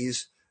that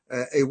he's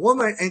a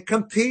woman and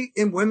compete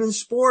in women's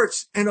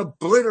sports and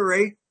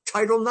obliterate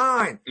Title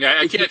IX. Yeah,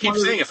 I keep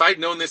saying if I'd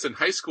known this in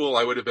high school,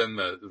 I would have been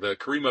the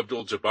Kareem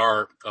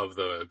Abdul-Jabbar of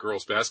the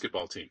girls'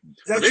 basketball team.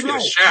 That's maybe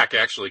right. the Shaq,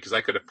 actually, because I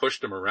could have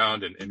pushed him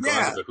around and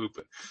gone to the hoop.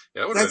 Yeah,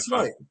 that would have been fun.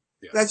 Right.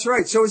 Yeah. That's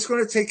right. So it's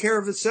going to take care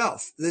of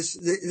itself. This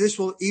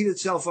will eat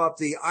itself up.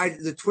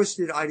 The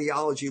twisted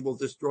ideology will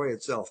destroy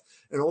itself.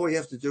 And all we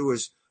have to do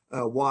is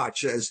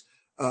watch as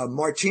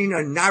Martina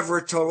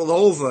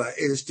Navratilova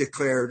is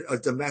declared a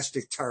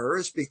domestic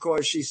terrorist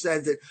because she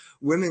said that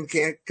women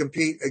can't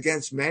compete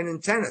against men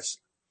in tennis.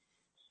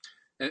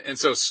 And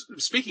so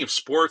speaking of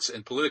sports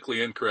and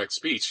politically incorrect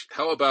speech,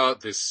 how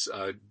about this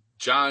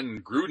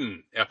John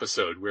Gruden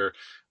episode where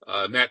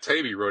Matt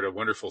Taibbi wrote a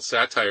wonderful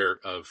satire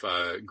of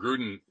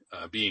Gruden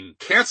being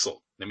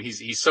canceled. I mean,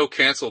 he's so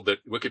canceled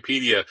that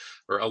Wikipedia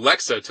or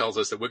Alexa tells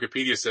us that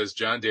Wikipedia says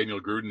John Daniel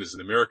Gruden is an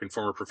American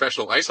former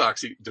professional ice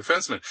hockey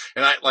defenseman.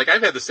 And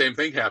I've had the same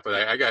thing happen.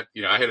 I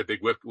had a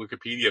big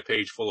Wikipedia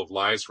page full of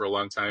lies for a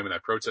long time, and I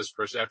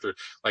protested after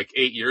like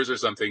 8 years or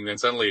something. Then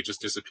suddenly it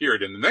just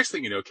disappeared. And the next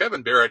thing you know,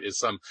 Kevin Barrett is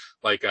some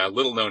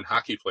little known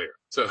hockey player.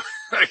 So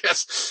I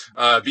guess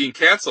being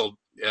canceled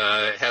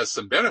has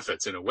some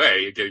benefits in a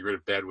way, getting rid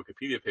of bad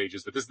Wikipedia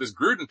pages. But this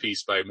Gruden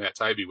piece by Matt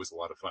Taibbi was a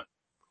lot of fun.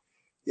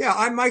 Yeah,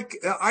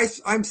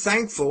 I'm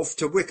thankful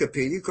to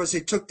Wikipedia because they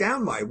took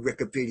down my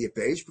Wikipedia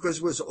page because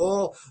it was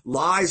all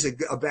lies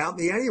about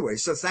me anyway.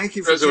 So thank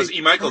you for So is taking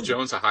E. it Michael down.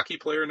 Jones a hockey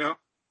player now?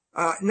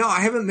 No, I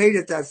haven't made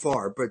it that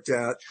far, but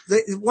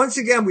once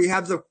again, we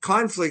have the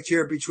conflict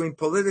here between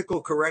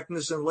political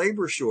correctness and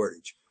labor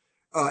shortage.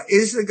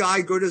 Is the guy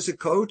good as a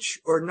coach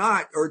or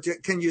not? Or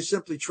can you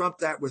simply trump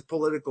that with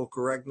political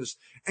correctness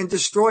and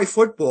destroy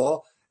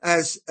football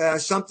as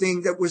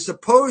something that was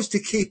supposed to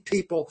keep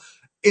people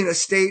in a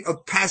state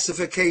of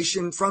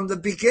pacification from the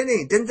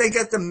beginning? Didn't they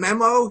get the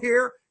memo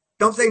here?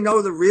 Don't they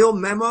know the real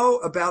memo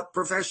about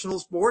professional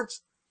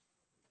sports?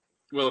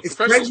 Well, It's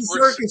bread professional and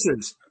sports,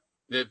 circuses.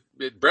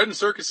 bread and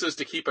circuses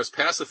to keep us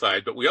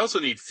pacified, but we also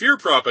need fear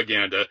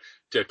propaganda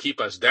to keep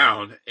us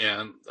down.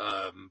 And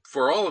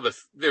for all of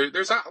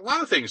there's a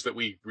lot of things that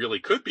we really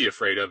could be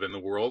afraid of in the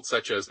world,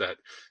 such as that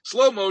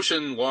slow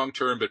motion, long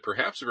term, but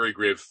perhaps very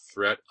grave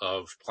threat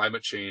of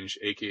climate change,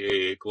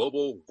 aka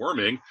global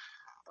warming.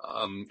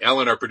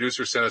 Alan, our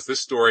producer, sent us this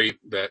story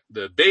that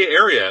the Bay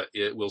Area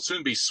will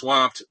soon be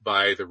swamped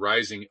by the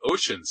rising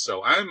oceans.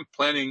 So I'm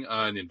planning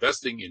on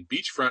investing in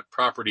beachfront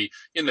property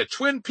in the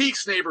Twin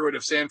Peaks neighborhood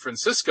of San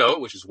Francisco,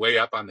 which is way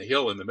up on the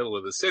hill in the middle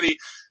of the city.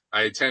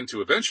 I intend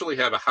to eventually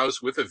have a house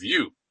with a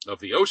view of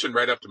the ocean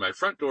right up to my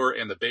front door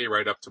and the bay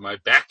right up to my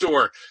back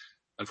door.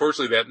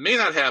 Unfortunately, that may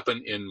not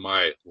happen in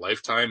my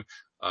lifetime.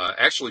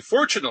 Actually,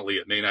 fortunately,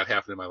 it may not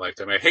happen in my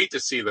lifetime. I hate to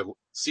see the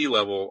sea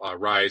level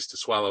rise to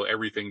swallow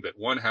everything but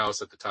one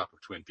house at the top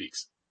of Twin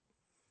Peaks.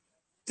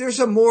 There's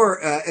a more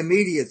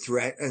immediate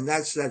threat, and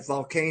that's that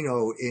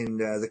volcano in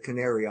the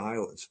Canary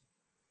Islands.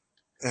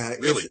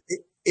 Really? If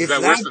Is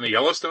that worse than the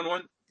Yellowstone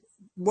one?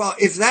 Well,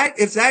 if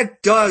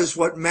that does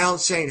what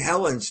Mount St.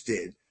 Helens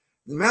did,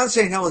 Mount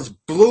St. Helens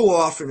blew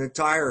off an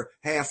entire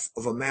half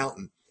of a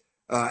mountain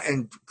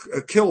and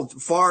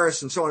killed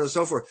forests and so on and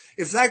so forth.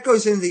 If that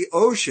goes in the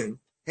ocean,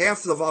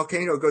 half the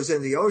volcano goes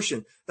in the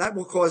ocean, that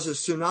will cause a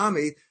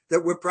tsunami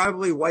that would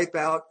probably wipe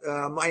out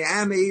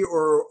Miami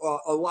or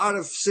a lot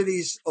of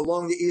cities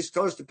along the East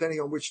Coast, depending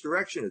on which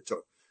direction it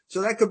took.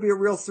 So that could be a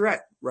real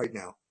threat right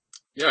now.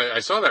 Yeah, I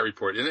saw that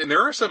report. And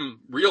there are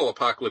some real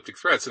apocalyptic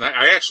threats. And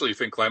I actually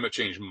think climate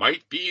change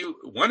might be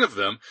one of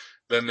them.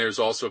 Then there's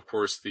also, of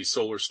course, the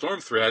solar storm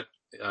threat.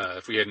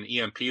 If we had an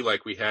EMP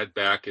like we had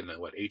back in the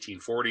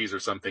 1840s or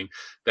something,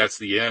 that's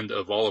the end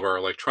of all of our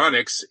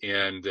electronics,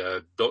 and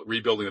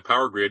rebuilding the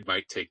power grid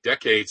might take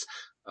decades.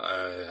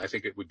 I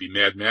think it would be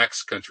Mad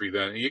Max country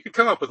then. You could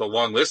come up with a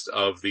long list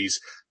of these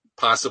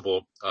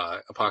possible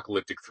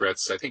apocalyptic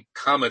threats. I think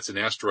comets and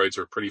asteroids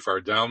are pretty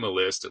far down the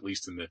list, at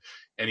least in the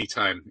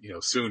anytime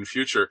soon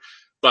future.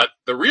 But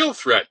the real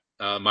threat,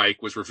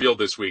 Mike, was revealed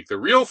this week. The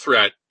real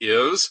threat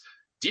is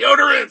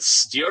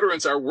deodorants.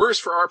 Deodorants are worse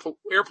for our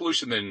air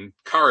pollution than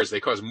cars. They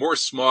cause more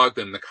smog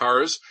than the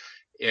cars.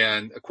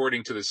 And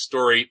according to this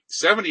story,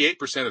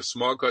 78% of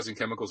smog-causing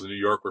chemicals in New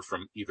York were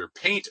from either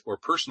paint or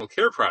personal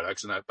care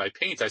products. And by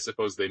paint, I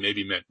suppose they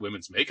maybe meant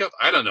women's makeup.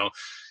 I don't know.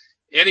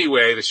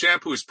 Anyway, the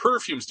shampoos,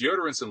 perfumes,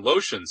 deodorants, and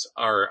lotions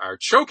are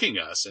choking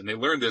us. And they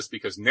learned this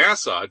because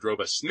NASA drove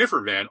a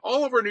sniffer van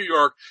all over New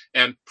York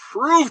and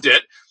proved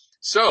it.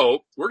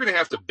 So we're going to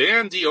have to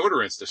ban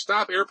deodorants to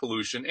stop air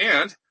pollution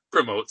and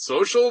promote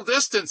social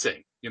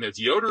distancing. In a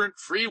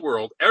deodorant-free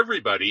world,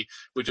 everybody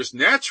would just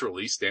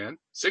naturally stand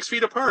 6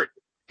 feet apart.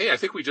 Hey, I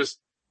think we just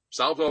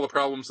solved all the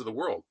problems of the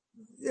world.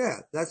 Yeah,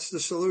 that's the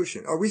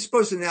solution. Are we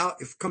supposed to now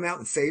come out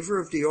in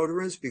favor of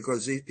deodorants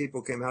because these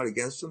people came out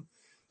against them?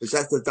 Is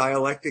that the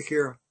dialectic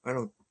here? I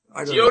don't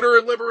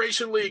Deodorant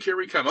Liberation League, here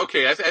we come.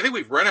 Okay, I think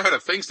we've run out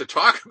of things to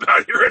talk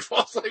about here at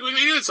False Flag Weekly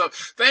News. So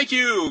thank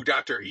you,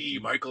 Dr. E.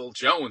 Michael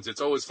Jones.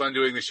 It's always fun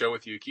doing the show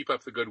with you. Keep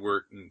up the good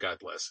work, and God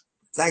bless.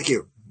 Thank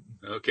you.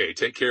 Okay,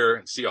 take care,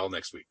 and see you all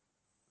next week.